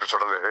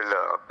ಎಪಿಸೋಡ್ ಅಲ್ಲಿ ಹೇಳಿದ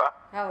ಅಂತ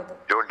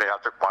ಜೋಡಣೆ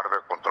ಯಾತಕ್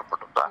ಮಾಡ್ಬೇಕು ಅಂತ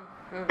ಅಂದ್ಬಿಟ್ಟು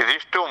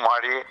ಇದಿಷ್ಟು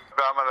ಮಾಡಿ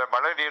ಆಮೇಲೆ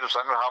ಮಳೆ ನೀರು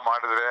ಸಂಗ್ರಹ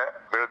ಮಾಡಿದ್ರೆ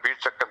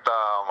ಬೀಳ್ತಕ್ಕಂತ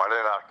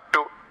ಮಳೆನ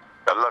ಅಷ್ಟು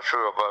ಎಲ್ಲ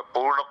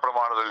ಪೂರ್ಣ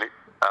ಪ್ರಮಾಣದಲ್ಲಿ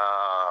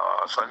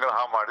ಸಂಗ್ರಹ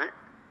ಮಾಡಿ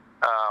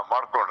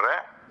ಮಾಡ್ಕೊಂಡ್ರೆ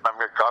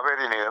ನಮ್ಗೆ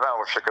ಕಾವೇರಿ ನೀರಿನ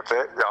ಅವಶ್ಯಕತೆ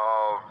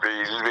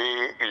ಇಲ್ವೇ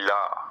ಇಲ್ಲ.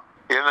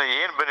 ಇದನ್ನ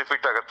ಏನ್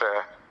ಬೆನಿಫಿಟ್ ಆಗತ್ತೆ,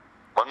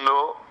 ಒಂದು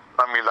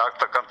ನಮ್ಗೆ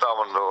ಇಲ್ಲಾಗ್ತಕ್ಕಂತ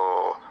ಒಂದು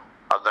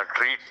ಅದನ್ನ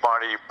ಟ್ರೀಟ್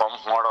ಮಾಡಿ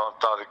ಪಂಪ್ ಮಾಡೋ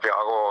ಅಂತ ಅದಕ್ಕೆ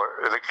ಆಗೋ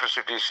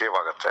ಎಲೆಕ್ಟ್ರಿಸಿಟಿ ಸೇವ್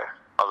ಆಗತ್ತೆ.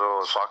 ಅದು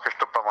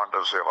ಸಾಕಷ್ಟು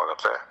ಪ್ರಮಾಣದಲ್ಲಿ ಸೇವ್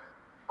ಆಗತ್ತೆ.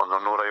 ಒಂದು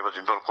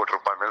 150-200 ಕೋಟಿ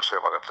ರೂಪಾಯಿ ಮೇಲೆ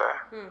ಸೇವ್ ಆಗತ್ತೆ.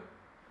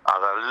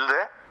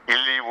 ಅದಲ್ಲದೆ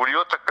ಇಲ್ಲಿ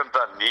ಉಳಿಯೋತಕ್ಕಂತ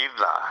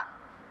ನೀರ್ನ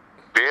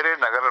ಬೇರೆ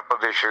ನಗರ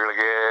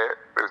ಪ್ರದೇಶಗಳಿಗೆ,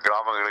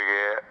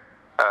 ಗ್ರಾಮಗಳಿಗೆ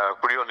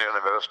ಕುಡಿಯೋ ನೀರಿನ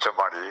ವ್ಯವಸ್ಥೆ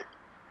ಮಾಡಿ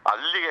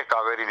ಅಲ್ಲಿಗೆ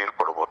ಕಾವೇರಿ ನೀರು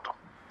ಕೊಡ್ಬೋದು.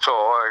 ಸೊ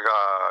ಈಗ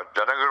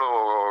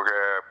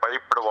ಜನಗಳಿಗೆ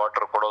ಪೈಪ್ಡ್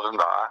ವಾಟರ್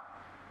ಕೊಡೋದ್ರಿಂದ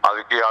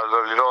ಅದಕ್ಕೆ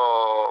ಅದರಲ್ಲಿರೋ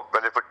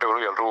ಬೆನಿಫಿಟ್ಗಳು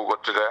ಎಲ್ರಿಗೂ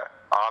ಗೊತ್ತಿದೆ.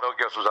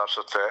 ಆರೋಗ್ಯ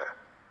ಸುಧಾರಿಸುತ್ತೆ,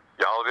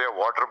 ಯಾವುದೇ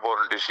ವಾಟರ್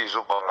ಬೋರ್ನ್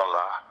ಡಿಸೀಸು ಬರಲ್ಲ.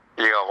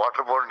 ಈಗ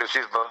ವಾಟರ್ ಬೋರ್ನ್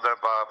ಡಿಸೀಸ್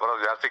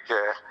ಬರೋದು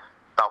ಯಾತಕ್ಕೆ,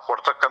 ನಾವು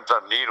ಕೊಡ್ತಕ್ಕಂತ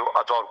ನೀರು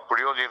ಅಥವಾ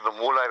ಕುಡಿಯೋ ನೀರಿನ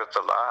ಮೂಲ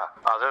ಇರುತ್ತಲ್ಲ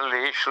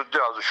ಅದರಲ್ಲಿ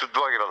ಅದು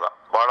ಶುದ್ಧವಾಗಿರಲ್ಲ,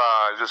 ಬಹಳ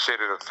ಇದು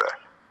ಸೇರಿರುತ್ತೆ.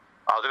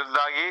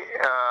 ಅದರಿಂದಾಗಿ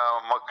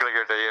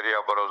ಮಕ್ಕಳಿಗೆ ಡಯೇರಿಯಾ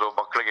ಬರೋದು,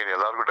 ಮಕ್ಕಳಿಗೆ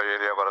ಎಲ್ಲರಿಗೂ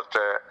ಡಯೇರಿಯಾ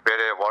ಬರುತ್ತೆ,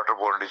 ಬೇರೆ ವಾಟರ್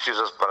ಬೋರ್ನ್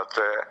ಡಿಸೀಸಸ್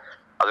ಬರುತ್ತೆ.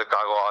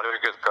 ಅದಕ್ಕಾಗೋ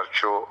ಆರೋಗ್ಯದ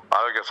ಖರ್ಚು,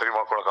 ಆರೋಗ್ಯ ಸರಿ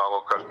ಮಾಡ್ಕೊಳಕ್ ಆಗೋ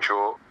ಖರ್ಚು,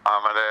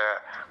 ಆಮೇಲೆ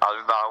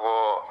ಅದರಿಂದ ಆಗೋ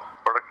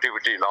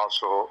ಪ್ರೊಡಕ್ಟಿವಿಟಿ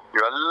ಲಾಸು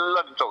ಇವೆಲ್ಲ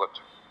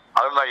ನಿಂತೋಗುತ್ತೆ.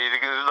 ಅದನ್ನ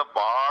ಇದರಿಂದ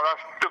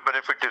ಬಹಳಷ್ಟು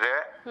ಬೆನಿಫಿಟ್ ಇದೆ.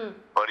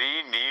 ಬರೀ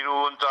ನೀರು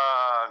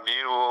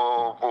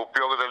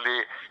ಉಪಯೋಗದಲ್ಲಿ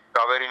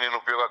ಕಾವೇರಿ ನೀರಿನ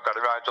ಉಪಯೋಗ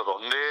ಕಡಿಮೆ ಆಯ್ತು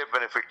ಅದೊಂದೇ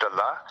ಬೆನಿಫಿಟ್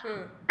ಅಲ್ಲ,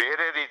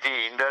 ಬೇರೆ ರೀತಿ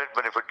indirect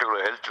ಬೆನಿಫಿಟ್ಗಳು,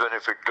 health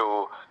benefit,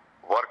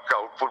 work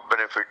output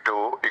benefit,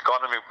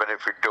 economic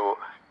benefit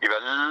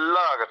ಇವೆಲ್ಲ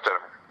ಆಗತ್ತೆ.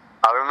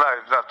 ಅದನ್ನ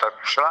ಇದನ್ನ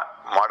ತಕ್ಷಣ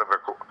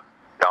ಮಾಡಬೇಕು.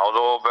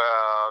 ಯಾವುದೋ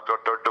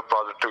ದೊಡ್ಡ ದೊಡ್ಡ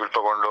ಪ್ರಾಜೆಕ್ಟ್ಗಳು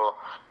ತಗೊಂಡು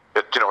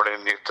ಎತ್ತಿನ ಹೊಳೆ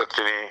ನೀರು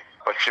ತರ್ತೀನಿ,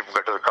 ಪಶ್ಚಿಮ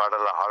ಘಟ್ಟದ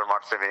ಕಾಡೆಲ್ಲ ಹಾಳು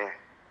ಮಾಡ್ತೀನಿ,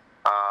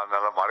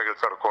 ಅದನ್ನೆಲ್ಲ ಮರಗಳು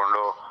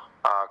ಕಡ್ಕೊಂಡು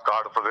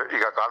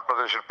ಈಗ ಕಾಡು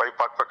ಪ್ರದೇಶ ಪೈಪ್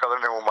ಹಾಕ್ಬೇಕಾದ್ರೆ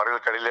ನೀವು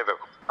ಮರಗಳು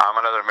ಕಡಿಲೇಬೇಕು.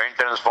 ಆಮೇಲೆ ಅದ್ರ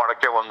ಮೇಂಟೆನೆನ್ಸ್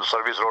ಮಾಡಕ್ಕೆ ಒಂದು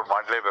ಸರ್ವಿಸ್ ರೋಡ್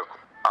ಮಾಡ್ಲೇಬೇಕು.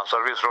 ಆ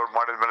ಸರ್ವಿಸ್ ರೋಡ್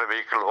ಮಾಡಿದ್ಮೇಲೆ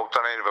ವೆಹಿಕಲ್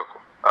ಹೋಗ್ತಾನೆ ಇರ್ಬೇಕು.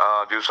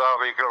 ದಿವಸ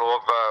ವೆಹಿಕಲ್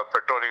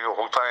ಪೆಟ್ರೋಲಿಂಗ್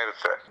ಹೋಗ್ತಾನೆ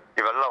ಇರುತ್ತೆ.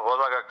 ಇವೆಲ್ಲ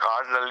ಹೋದಾಗ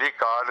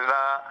ಕಾಡಿನ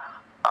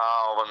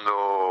ಒಂದು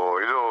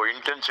ಇದು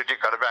ಇಂಟೆನ್ಸಿಟಿ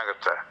ಕಡಿಮೆ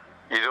ಆಗುತ್ತೆ.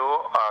 ಇದು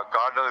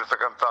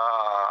ಕಾಡಿನಲ್ಲಿರ್ತಕ್ಕಂಥ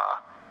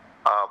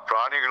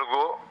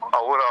ಪ್ರಾಣಿಗಳಿಗೂ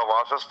ಅವರ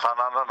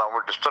ವಾಸಸ್ಥಾನನ ನಾವು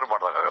ಡಿಸ್ಟರ್ಬ್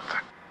ಮಾಡೋದಾಗತ್ತೆ.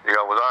 ಈಗ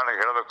ಉದಾಹರಣೆಗೆ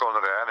ಹೇಳಬೇಕು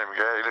ಅಂದ್ರೆ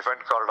ನಿಮ್ಗೆ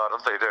ಎಲಿಫೆಂಟ್ ಕಾರಿಡಾರ್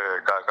ಅಂತ ಇದೆ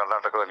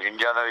ಕರ್ನಾಟಕದಲ್ಲಿ.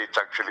 ಇಂಡಿಯಾನೇ ಇತ್ತು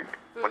ಆಕ್ಚುಲಿ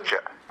ಮುಂಚೆ.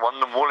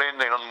 ಒಂದು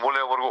ಮೂಲೆಯಿಂದ ಇನ್ನೊಂದು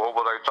ಮೂಲೆವರೆಗೂ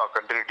ಹೋಗ್ಬೋದಾಗಿತ್ತು, ಆ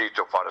ಕಂಟಿನ್ಯೂಟಿ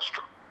ಇತ್ತು ಫಾರೆಸ್ಟ್.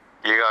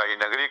 ಈಗ ಈ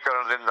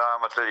ನಗರೀಕರಣದಿಂದ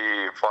ಮತ್ತೆ ಈ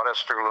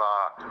ಫಾರೆಸ್ಟ್ಗಳನ್ನ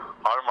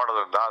ಹಾಳು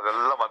ಮಾಡೋದ್ರಿಂದ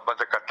ಅದೆಲ್ಲ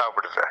ಮಧ್ಯೆ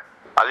ಕಟ್ಟಾಗ್ಬಿಡುತ್ತೆ.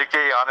 ಅದಕ್ಕೆ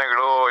ಈ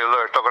ಆನೆಗಳು ಎಲ್ಲೋ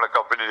ಎಷ್ಟೋ ಕಡೆ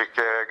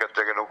ಕಬ್ಬಿನಕ್ಕೆ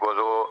ಗದ್ದೆಗೆ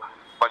ನುಗ್ಗೋದು,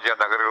 ಮಧ್ಯ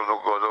ನಗರಗಳು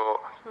ನುಗ್ಗೋದು,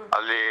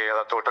 ಅಲ್ಲಿ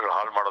ಎಲ್ಲ ತೋಟಗಳು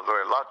ಹಾಳು ಮಾಡೋದು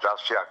ಎಲ್ಲ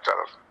ಜಾಸ್ತಿ ಆಗ್ತಾ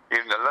ಇರೋದು.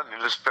 ಇದನ್ನೆಲ್ಲ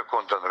ನಿಲ್ಲಿಸ್ಬೇಕು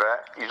ಅಂತಂದ್ರೆ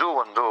ಇದು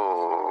ಒಂದು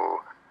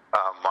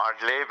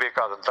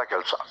ಮಾಡ್ಲೇಬೇಕಾದಂತ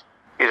ಕೆಲಸ.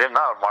 ಇದನ್ನ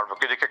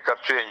ಮಾಡ್ಬೇಕು. ಇದಕ್ಕೆ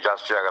ಖರ್ಚು ಏನ್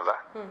ಜಾಸ್ತಿ ಆಗಲ್ಲ.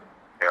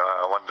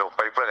 ಒಂದು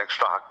ಪೈಪ್ ಲೈನ್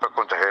ಎಕ್ಸ್ಟ್ರಾ ಹಾಕ್ಬೇಕು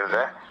ಅಂತ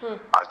ಹೇಳಿದ್ರೆ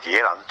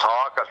ಅದೇನ್ ಅಂತ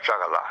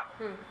ಖರ್ಚಾಗಲ್ಲ.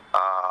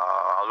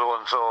 ಅದು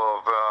ಒಂದು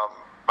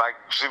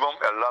ಮ್ಯಾಕ್ಸಿಮಮ್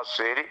ಎಲ್ಲ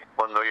ಸೇರಿ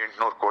ಒಂದು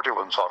 800 ಕೋಟಿ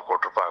 1,000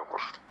 ಕೋಟಿ ರೂಪಾಯಿ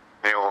ಆಗ್ಬೋದು.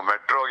 ನೀವು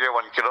ಮೆಟ್ರೋಗೆ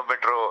 1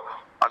 ಕಿಲೋಮೀಟರ್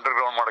ಅಂಡರ್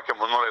ಗ್ರೌಂಡ್ ಮಾಡಕ್ಕೆ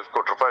 350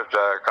 ಕೋಟಿ ರೂಪಾಯಿ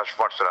ಖರ್ಚು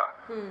ಮಾಡ್ತೀರಾ.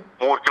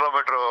 3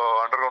 ಕಿಲೋಮೀಟರ್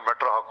ಅಂಡರ್ ಗ್ರೌಂಡ್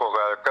ಮೆಟ್ರೋ ಹಾಕೋ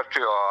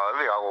ಖರ್ಚು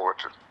ಅಲ್ಲಿ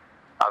ಆಗೋಗುತ್ತೆ.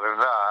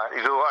 ಅದರಿಂದ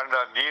ಇದು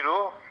ನೀರು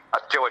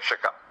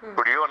ಅತ್ಯವಶ್ಯಕ.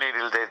 ಕುಡಿಯೋ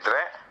ನೀರಿಲ್ಲದೆ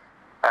ಇದ್ರೆ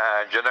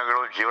ಜನಗಳು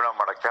ಜೀವನ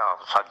ಮಾಡಕ್ಕೆ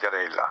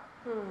ಸಾಧ್ಯನೇ ಇಲ್ಲ.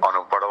 ಅವನು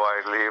ಬಡವ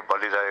ಇರ್ಲಿ,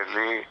 ಬಲಿದ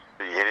ಇರ್ಲಿ,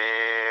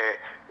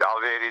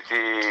 ಯಾವುದೇ ರೀತಿ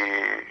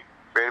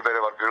ಬೇರೆ ಬೇರೆ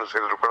ವರ್ಗಗಳು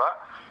ಸೇರಿದ್ರು ಕೂಡ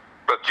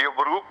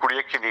ಪ್ರತಿಯೊಬ್ಬರಿಗೂ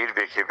ಕುಡಿಯಕ್ಕೆ ನೀರು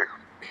ಬೇಕೇ ಬೇಕು.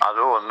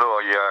 ಅದು ಒಂದು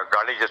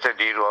ಗಾಳಿ ಜೊತೆ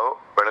ನೀರು,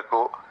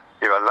 ಬೆಳಕು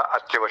ಇವೆಲ್ಲ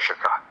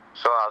ಅತ್ಯವಶ್ಯಕ.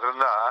 ಸೊ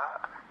ಅದರಿಂದ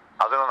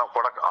ಅದನ್ನ ನಾವು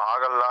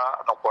ಆಗಲ್ಲ,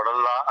 ನಾವು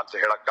ಕೊಡಲ್ಲ ಅಂತ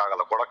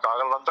ಹೇಳಕ್ಕಾಗಲ್ಲ.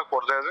 ಕೊಡಕ್ಕಾಗಲ್ಲ ಅಂತ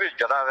ಕೊಡದೇ ಇದ್ರೆ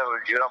ಜನ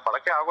ಜೀವನ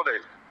ಮಾಡಕ್ಕೆ ಆಗೋದೇ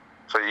ಇಲ್ಲ.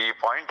 ಸೊ ಈ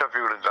ಪಾಯಿಂಟ್ ಆಫ್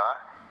ವ್ಯೂದಿಂದ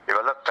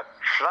ಇವೆಲ್ಲ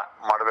ತಕ್ಷಣ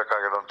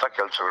ಮಾಡ್ಬೇಕಾಗಿರುವಂತ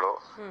ಕೆಲಸಗಳು.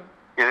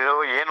 ಇದು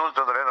ಏನು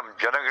ಅಂತಂದ್ರೆ ನಮ್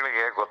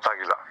ಜನಗಳಿಗೆ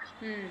ಗೊತ್ತಾಗಿಲ್ಲ.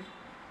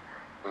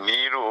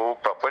 ನೀರು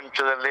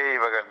ಪ್ರಪಂಚದಲ್ಲೇ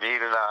ಇವಾಗ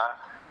ನೀರಿನ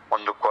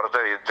ಒಂದು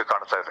ಕೊರತೆ ಎದ್ದು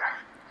ಕಾಣ್ತಾ ಇದೆ.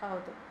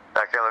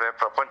 ಯಾಕೆಂದ್ರೆ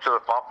ಪ್ರಪಂಚದ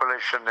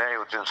ಪಾಪ್ಯುಲೇಷನ್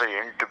ಇವತ್ತಿನ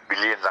 8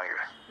 ಬಿಲಿಯನ್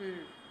ಆಗಿದೆ.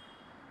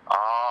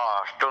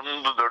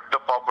 ಅಷ್ಟೊಂದು ದೊಡ್ಡ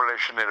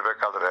ಪಾಪ್ಯುಲೇಷನ್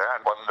ಇರ್ಬೇಕಾದ್ರೆ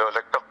ಒಂದು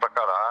ಲೆಕ್ಕದ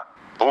ಪ್ರಕಾರ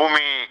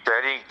ಭೂಮಿ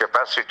ಕ್ಯಾರಿಂಗ್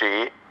ಕೆಪಾಸಿಟಿ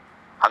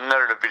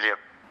 12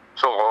 ಬಿಲಿಯನ್.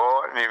 ಸೊ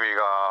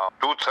ನೀವೀಗ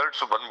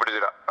 2/3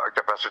 ಬಂದ್ಬಿಟ್ಟಿದ್ದೀರಾ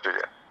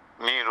ಕೆಪಾಸಿಟಿಗೆ.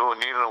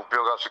 ನೀರಿನ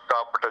ಉಪಯೋಗ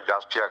ಸಿಕ್ಕಾಪಟ್ಟೆ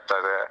ಜಾಸ್ತಿ ಆಗ್ತಾ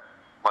ಇದೆ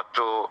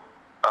ಮತ್ತು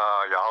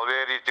ಯಾವುದೇ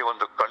ರೀತಿ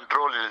ಒಂದು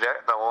ಕಂಟ್ರೋಲ್ ಇಲ್ಲದೆ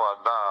ನಾವು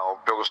ಅದನ್ನ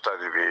ಉಪಯೋಗಿಸ್ತಾ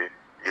ಇದೀವಿ.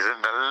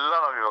 ಇದನ್ನೆಲ್ಲ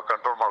ನಾವು ಇವಾಗ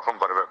ಕಂಟ್ರೋಲ್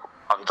ಮಾಡ್ಕೊಂಡು ಬರ್ಬೇಕು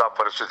ಅಂತ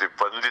ಪರಿಸ್ಥಿತಿ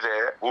ಬಂದಿದೆ,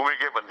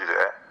 ಭೂಮಿಗೆ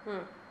ಬಂದಿದೆ.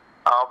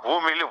 ಆ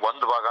ಭೂಮಿಲಿ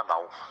ಒಂದು ಭಾಗ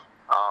ನಾವು,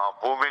 ಆ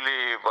ಭೂಮಿಲಿ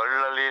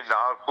ವರ್ಲ್ಡಲ್ಲಿ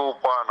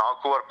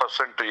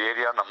 4.4%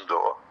 ಏರಿಯಾ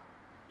ನಮ್ದು,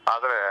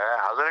 ಆದ್ರೆ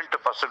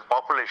 18%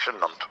 ಪಾಪ್ಯುಲೇಷನ್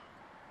ನಮ್ದು.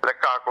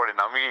 ಲೆಕ್ಕ ಹಾಕೊಳ್ಳಿ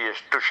ನಮಗೆ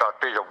ಎಷ್ಟು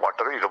ಶಾರ್ಟೇಜ್ ಆಫ್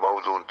ವಾಟರ್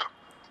ಇರಬಹುದು ಅಂತ.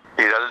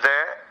 ಇದಲ್ಲದೆ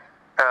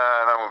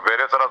ನಮ್ಗೆ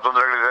ಬೇರೆ ತರ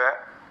ತೊಂದರೆಗಳಿದೆ.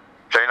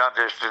 ಚೈನಾ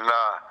ದೇಶದಿಂದ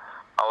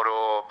ಅವರು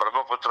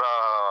ಬ್ರಹ್ಮಪುತ್ರ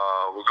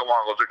ಉಗಮ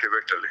ಆಗೋದು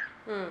ಟಿಬೆಟ್ ಅಲ್ಲಿ,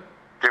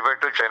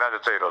 ಟಿಬೆಟ್ ಚೈನಾ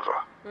ಜೊತೆ ಇರೋದು.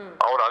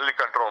 ಅವ್ರು ಅಲ್ಲಿ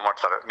ಕಂಟ್ರೋಲ್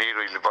ಮಾಡ್ತಾರೆ ನೀರು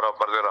ಇಲ್ಲಿ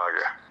ಬರ್ದಿರೋ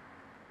ಹಾಗೆ.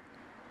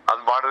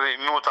 ಅದ್ ಮಾಡಿದ್ರೆ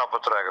ಇನ್ನೂ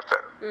ತಾಪತ್ರೆ ಆಗುತ್ತೆ.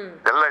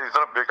 ಎಲ್ಲ ಈ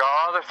ತರ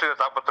ಬೇಕಾದಷ್ಟು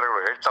ತಾಪತ್ರೆಗಳು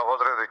ಹೇಳ್ತಾ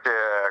ಹೋದ್ರೆ ಅದಕ್ಕೆ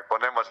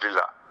ಕೊನೆ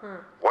ಮೊದಲಿಲ್ಲ.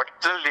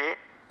 ಒಟ್ಟಲ್ಲಿ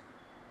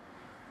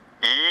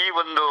ಈ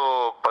ಒಂದು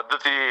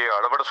ಪದ್ಧತಿ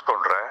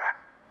ಅಳವಡಿಸ್ಕೊಂಡ್ರೆ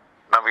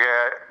ನಮ್ಗೆ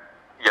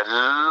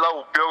ಎಲ್ಲ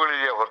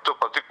ಉಪಯೋಗಗಳಿದೆಯೇ ಹೊರತು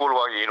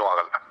ಪ್ರತಿಕೂಲವಾಗಿ ಏನೂ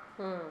ಆಗಲ್ಲ.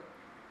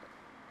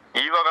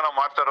 ಇವಾಗ ನಾವು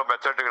ಮಾಡ್ತಾ ಇರೋ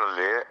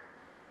ಮೆಥಡ್ಗಳಲ್ಲಿ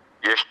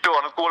ಎಷ್ಟು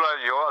ಅನುಕೂಲ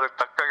ಇದೆಯೋ ಅದಕ್ಕೆ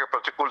ತಕ್ಕಾಗೆ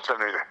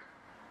ಪ್ರತಿಕೂಲತೆನೂ ಇದೆ.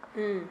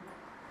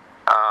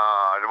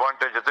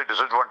 ಅಡ್ವಾಂಟೇಜ್ ಜೊತೆ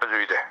ಡಿಸ್ಅಡ್ವಾಂಟೇಜ್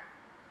ಇದೆ.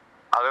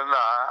 ಅದರಿಂದ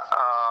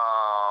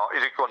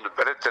ಇದಕ್ಕೆ ಒಂದು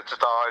ಬೆಲೆ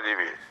ತೆಚ್ಚುತ್ತಾ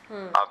ಇದೀವಿ.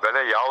 ಆ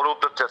ಬೆಲೆ ಯಾವ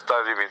ರೂಪದಲ್ಲಿ ತೆಚ್ತಾ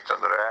ಇದೀವಿ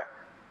ಅಂತಂದ್ರೆ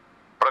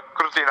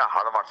ಪ್ರಕೃತಿನ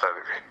ಹಾಳು ಮಾಡ್ತಾ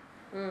ಇದೀವಿ.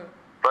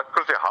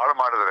 ಪ್ರಕೃತಿ ಹಾಳು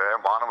ಮಾಡಿದ್ರೆ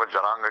ಮಾನವ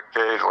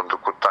ಜನಾಂಗಕ್ಕೆ ಒಂದು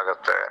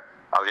ಗೊತ್ತಾಗತ್ತೆ.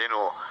 ಅದೇನು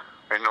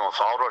ಇನ್ನು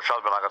 1000 ವರ್ಷ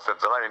ಆದ್ಮೇಲೆ ಆಗತ್ತೆ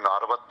ಅಂತಲ್ಲ, ಇನ್ನು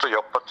 60,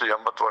 70,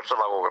 80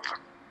 ವರ್ಷದಲ್ಲಿ ಆಗೋಗುತ್ತೆ.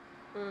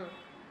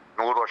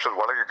 100 ವರ್ಷದ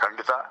ಒಳಗೆ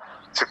ಖಂಡಿತ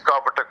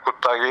ಸಿಕ್ಕಾಪಟ್ಟೆ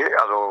ಕುತ್ತಾಗಿ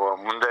ಅದು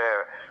ಮುಂದೆ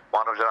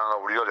ಮಾನವ ಜನಾಂಗ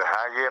ಉಳಿಯೋದು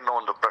ಹೇಗೆ ಅನ್ನೋ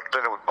ಒಂದು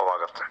ಪ್ರಶ್ನೆ ಉದ್ಭವ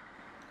ಆಗತ್ತೆ.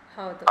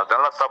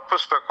 ಅದನ್ನೆಲ್ಲ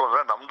ತಪ್ಪಿಸ್ಬೇಕು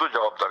ಅಂದ್ರೆ ನಮ್ದು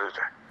ಜವಾಬ್ದಾರಿ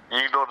ಇದೆ,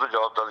 ಈಗಿನವ್ರದ್ದು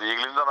ಜವಾಬ್ದಾರಿ.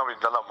 ಈಗಲಿಂದ ನಾವು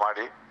ಇದನ್ನೆಲ್ಲ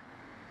ಮಾಡಿ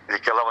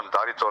ಇದಕ್ಕೆಲ್ಲ ಒಂದು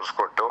ದಾರಿ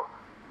ತೋರಿಸ್ಕೊಟ್ಟು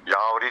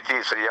ಯಾವ ರೀತಿ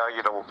ಸರಿಯಾಗಿ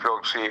ನಾವು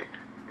ಉಪಯೋಗಿಸಿ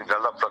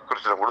ಇದನ್ನೆಲ್ಲ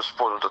ಪ್ರಕೃತಿನ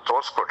ಉಳಿಸ್ಬೋದು ಅಂತ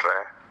ತೋರಿಸ್ಕೊಟ್ರೆ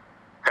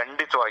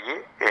ಖಂಡಿತವಾಗಿ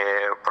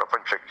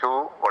ಪ್ರಪಂಚಕ್ಕೂ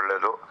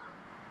ಒಳ್ಳೇದು.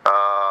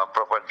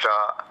 ಪ್ರಪಂಚ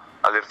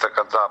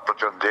ಅಲ್ಲಿರ್ತಕ್ಕಂಥ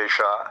ಪ್ರತಿಯೊಂದು ದೇಶ,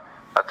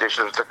 ಆ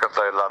ದೇಶದಲ್ಲಿರ್ತಕ್ಕಂಥ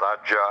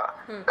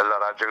ಎಲ್ಲ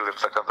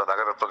ರಾಜ್ಯಗಳಿರ್ತಕ್ಕಂಥ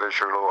ನಗರ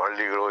ಪ್ರದೇಶಗಳು,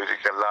 ಹಳ್ಳಿಗಳು,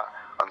 ಇದಕ್ಕೆಲ್ಲ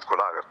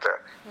ಅನುಕೂಲ ಆಗುತ್ತೆ.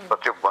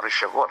 ಪ್ರತಿಯೊಬ್ಬ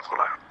ಮನುಷ್ಯಗೂ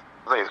ಅನುಕೂಲ ಆಗುತ್ತೆ.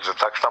 ಇದ್ರ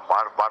ತಕ್ಷಣ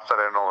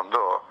ಮಾಡ್ತಾರೆ ಅನ್ನೋ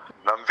ಒಂದು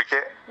ನಂಬಿಕೆ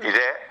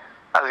ಇದೆ.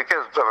 ಅದಕ್ಕೆ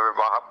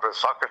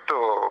ಸಾಕಷ್ಟು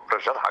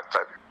ಪ್ರೆಷರ್ ಹಾಕ್ತಾ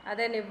ಇದೆ.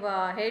 ಅದೇ ನೀವು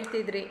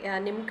ಹೇಳ್ತಿದ್ರಿ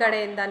ನಿಮ್ಮ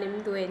ಕಡೆಯಿಂದ,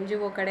 ನಿಮ್ದು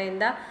NGO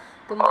ಕಡೆಯಿಂದ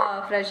ತುಂಬಾ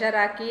ಪ್ರೆಷರ್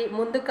ಹಾಕಿ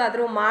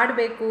ಮುಂದಕ್ಕಾದ್ರೂ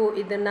ಮಾಡಬೇಕು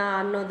ಇದನ್ನ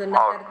ಅನ್ನೋದನ್ನ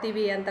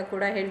ತರ್ತೀವಿ ಅಂತ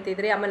ಕೂಡ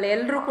ಹೇಳ್ತಿದ್ರಿ. ಆಮೇಲೆ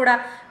ಎಲ್ರು ಕೂಡ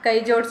ಕೈ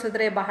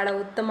ಜೋಡಿಸಿದ್ರೆ ಬಹಳ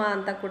ಉತ್ತಮ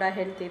ಅಂತ ಕೂಡ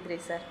ಹೇಳ್ತಿದ್ರಿ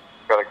ಸರ್.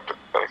 ಕರೆಕ್ಟ್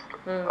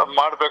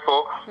ಮಾಡ್ಬೇಕು.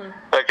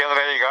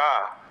 ಯಾಕೆಂದ್ರೆ ಈಗ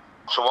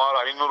ಸುಮಾರು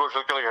 500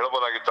 ವರ್ಷದ ಕೆಳಗೆ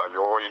ಹೇಳ್ಬೋದಾಗಿತ್ತು,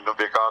 ಅಯ್ಯೋ ಇನ್ನು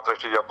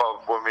ಬೇಕಾದಷ್ಟು ಇದೆಯಪ್ಪ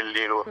ಭೂಮಿಲಿ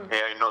ನೀರು,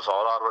 ಇನ್ನು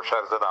 1000 ವರ್ಷ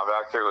ಇರ್ತದೆ,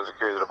 ನಾವ್ಯಾಕೆ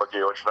ಇದ್ರ ಬಗ್ಗೆ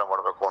ಯೋಚನೆ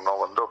ಮಾಡ್ಬೇಕು ಅನ್ನೋ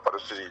ಒಂದು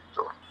ಪರಿಸ್ಥಿತಿ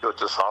ಇತ್ತು.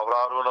 ಇವತ್ತು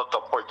 1000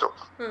 ತಪ್ಪೋಯ್ತು,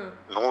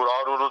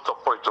 100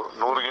 ತಪ್ಪೋಯ್ತು,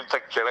 100ಗಿಂತ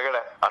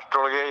ಕೆಳಗಡೆ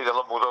ಅಷ್ಟರೊಳಗೆ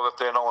ಇದೆಲ್ಲ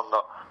ಮುಗಿದೋಗುತ್ತೆ ಅನ್ನೋ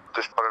ಒಂದು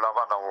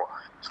ದುಷ್ಪರಿಣಾಮ ನಾವು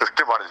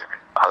ಸೃಷ್ಟಿ ಮಾಡಿದೀವಿ.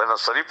 ಅದನ್ನ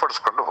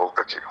ಸರಿಪಡಿಸ್ಕೊಂಡು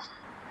ಹೋಗ್ಬೇಕೀಗ,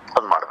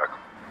 ಅದ್ ಮಾಡ್ಬೇಕು.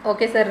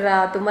 ಓಕೆ ಸರ್,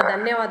 ತುಂಬಾ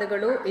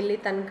ಧನ್ಯವಾದಗಳು. ಇಲ್ಲಿ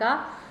ತನಕ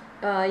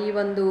ಈ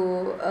ಒಂದು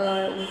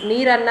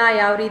ನೀರನ್ನು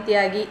ಯಾವ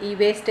ರೀತಿಯಾಗಿ, ಈ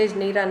ವೇಸ್ಟೇಜ್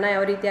ನೀರನ್ನು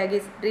ಯಾವ ರೀತಿಯಾಗಿ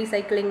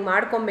ರೀಸೈಕ್ಲಿಂಗ್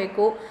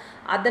ಮಾಡ್ಕೊಬೇಕು,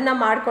 ಅದನ್ನು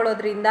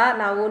ಮಾಡ್ಕೊಳ್ಳೋದ್ರಿಂದ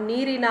ನಾವು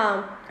ನೀರಿನ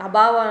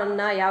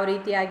ಅಭಾವವನ್ನು ಯಾವ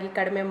ರೀತಿಯಾಗಿ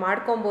ಕಡಿಮೆ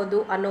ಮಾಡ್ಕೊಬೋದು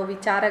ಅನ್ನೋ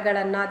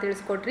ವಿಚಾರಗಳನ್ನು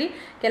ತಿಳಿಸ್ಕೊಟ್ರಿ.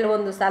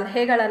 ಕೆಲವೊಂದು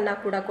ಸಲಹೆಗಳನ್ನು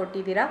ಕೂಡ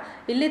ಕೊಟ್ಟಿದ್ದೀರಾ.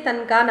 ಇಲ್ಲಿ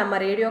ತನಕ ನಮ್ಮ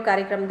ರೇಡಿಯೋ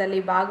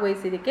ಕಾರ್ಯಕ್ರಮದಲ್ಲಿ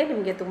ಭಾಗವಹಿಸಿದ್ದಕ್ಕೆ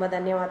ನಿಮಗೆ ತುಂಬ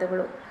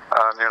ಧನ್ಯವಾದಗಳು.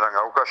 ನೀವು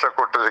ನಂಗೆ ಅವಕಾಶ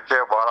ಕೊಟ್ಟಿದ್ದಕ್ಕೆ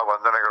ಬಹಳ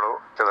ವಂದನೆಗಳು.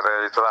 ಯಾಕಂದರೆ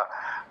ಈ ಥರ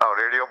ನಾವು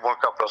ರೇಡಿಯೋ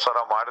ಮೂಲಕ ಪ್ರಸಾರ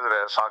ಮಾಡಿದ್ರೆ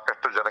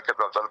ಸಾಕಷ್ಟು ಜನಕ್ಕೆ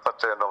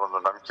ತಲುಪತ್ತೆ ಅನ್ನೋ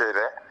ಒಂದು ನಂಬಿಕೆ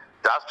ಇದೆ.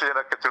 ಜಾಸ್ತಿ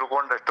ಜನಕ್ಕೆ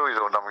ತಿಳ್ಕೊಂಡಷ್ಟು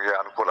ಇದು ನಮಗೆ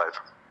ಅನುಕೂಲ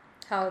ಆಯಿತು.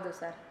 ಹೌದು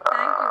ಸರ್,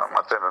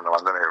 ಮತ್ತೆ ನನ್ನ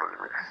ವಂದನೆಗಳು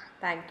ನಿಮಗೆ.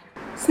 Thank you.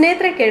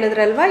 ಸ್ನೇಹಿತರೆ,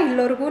 ಕೇಳಿದ್ರಲ್ವಾ,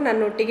 ಇಲ್ಲವರೆಗೂ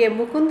ನನ್ನೊಟ್ಟಿಗೆ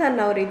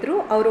ಮುಕುಂದನ್ ಅವರಿದ್ರು.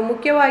 ಅವರು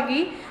ಮುಖ್ಯವಾಗಿ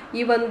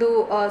ಈ ಒಂದು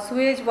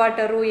ಸುಯೇಜ್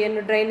ವಾಟರು,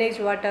 ಏನು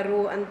ಡ್ರೈನೇಜ್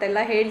ವಾಟರು ಅಂತೆಲ್ಲ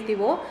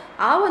ಹೇಳ್ತೀವೋ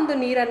ಆ ಒಂದು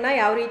ನೀರನ್ನು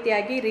ಯಾವ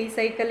ರೀತಿಯಾಗಿ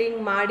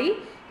ರೀಸೈಕಲಿಂಗ್ ಮಾಡಿ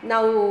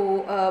ನಾವು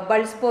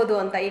ಬಳಸ್ಬೋದು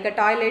ಅಂತ. ಈಗ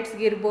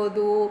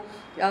ಟಾಯ್ಲೆಟ್ಸ್ಗಿರ್ಬೋದು,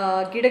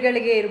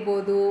 ಗಿಡಗಳಿಗೆ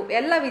ಇರ್ಬೋದು,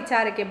 ಎಲ್ಲ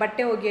ವಿಚಾರಕ್ಕೆ,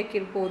 ಬಟ್ಟೆ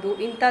ಒಗೆಯೋಕ್ಕಿರ್ಬೋದು,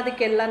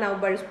 ಇಂಥದಕ್ಕೆಲ್ಲ ನಾವು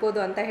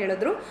ಬಳಸ್ಬೋದು ಅಂತ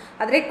ಹೇಳಿದ್ರು.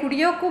 ಆದರೆ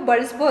ಕುಡಿಯೋಕ್ಕೂ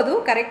ಬಳಸ್ಬೋದು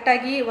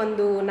ಕರೆಕ್ಟಾಗಿ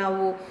ಒಂದು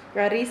ನಾವು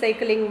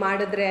ರೀಸೈಕ್ಲಿಂಗ್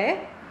ಮಾಡಿದ್ರೆ.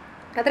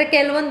 ಆದರೆ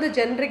ಕೆಲವೊಂದು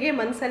ಜನರಿಗೆ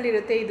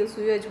ಮನಸ್ಸಲ್ಲಿರುತ್ತೆ ಇದು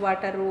ಸುಯೇಜ್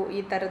ವಾಟರು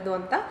ಈ ಥರದ್ದು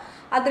ಅಂತ,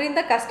 ಅದರಿಂದ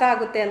ಕಷ್ಟ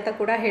ಆಗುತ್ತೆ ಅಂತ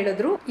ಕೂಡ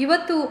ಹೇಳಿದ್ರು.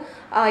 ಇವತ್ತು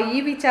ಈ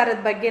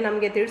ವಿಚಾರದ ಬಗ್ಗೆ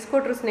ನಮಗೆ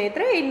ತಿಳಿಸ್ಕೊಟ್ರು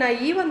ಸ್ನೇಹಿತರೆ. ಇನ್ನು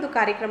ಈ ಒಂದು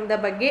ಕಾರ್ಯಕ್ರಮದ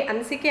ಬಗ್ಗೆ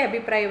ಅನಿಸಿಕೆ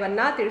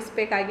ಅಭಿಪ್ರಾಯವನ್ನು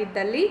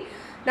ತಿಳಿಸ್ಬೇಕಾಗಿದ್ದಲ್ಲಿ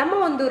ನಮ್ಮ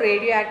ಒಂದು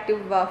ರೇಡಿಯೋ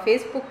ಆ್ಯಕ್ಟಿವ್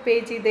ಫೇಸ್ಬುಕ್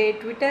ಪೇಜ್ ಇದೆ,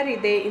 ಟ್ವಿಟರ್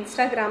ಇದೆ,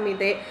 ಇನ್ಸ್ಟಾಗ್ರಾಮ್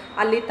ಇದೆ.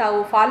 ಅಲ್ಲಿ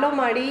ತಾವು ಫಾಲೋ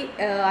ಮಾಡಿ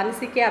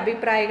ಅನಿಸಿಕೆ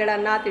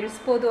ಅಭಿಪ್ರಾಯಗಳನ್ನು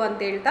ತಿಳಿಸ್ಬೋದು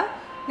ಅಂತ ಹೇಳ್ತಾ,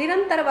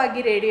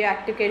 ನಿರಂತರವಾಗಿ ರೇಡಿಯೋ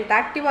ಆ್ಯಕ್ಟಿವ್ ಕೇಳ್ತಾ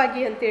ಆ್ಯಕ್ಟಿವ್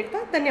ಆಗಿ ಅಂತ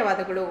ಹೇಳ್ತಾ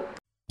ಧನ್ಯವಾದಗಳು.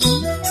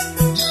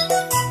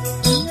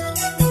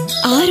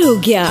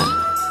 ಆರೋಗ್ಯ,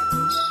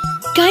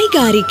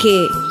 ಕೈಗಾರಿಕೆ,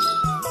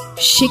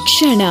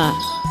 ಶಿಕ್ಷಣ,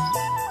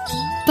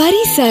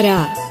 ಪರಿಸರ,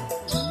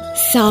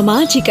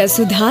 ಸಾಮಾಜಿಕ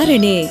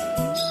ಸುಧಾರಣೆ,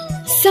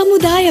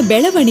 ಸಮುದಾಯ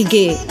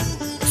ಬೆಳವಣಿಗೆ,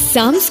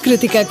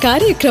 ಸಾಂಸ್ಕೃತಿಕ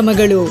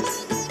ಕಾರ್ಯಕ್ರಮಗಳು,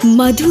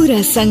 ಮಧುರ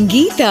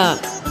ಸಂಗೀತ,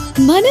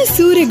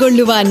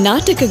 ಮನಸೂರೆಗೊಳ್ಳುವ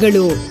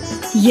ನಾಟಕಗಳು,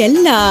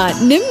 ಎಲ್ಲ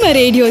ನಿಮ್ಮ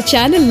ರೇಡಿಯೋ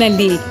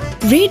ಚಾನೆಲ್ನಲ್ಲಿ.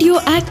 Radio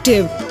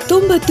Active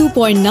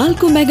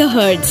 90.4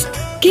 megahertz.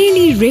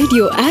 ಕೇಳಿ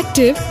ರೇಡಿಯೋ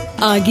ಆಕ್ಟಿವ್,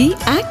 ಆಗಿ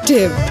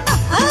ಆಕ್ಟಿವ್.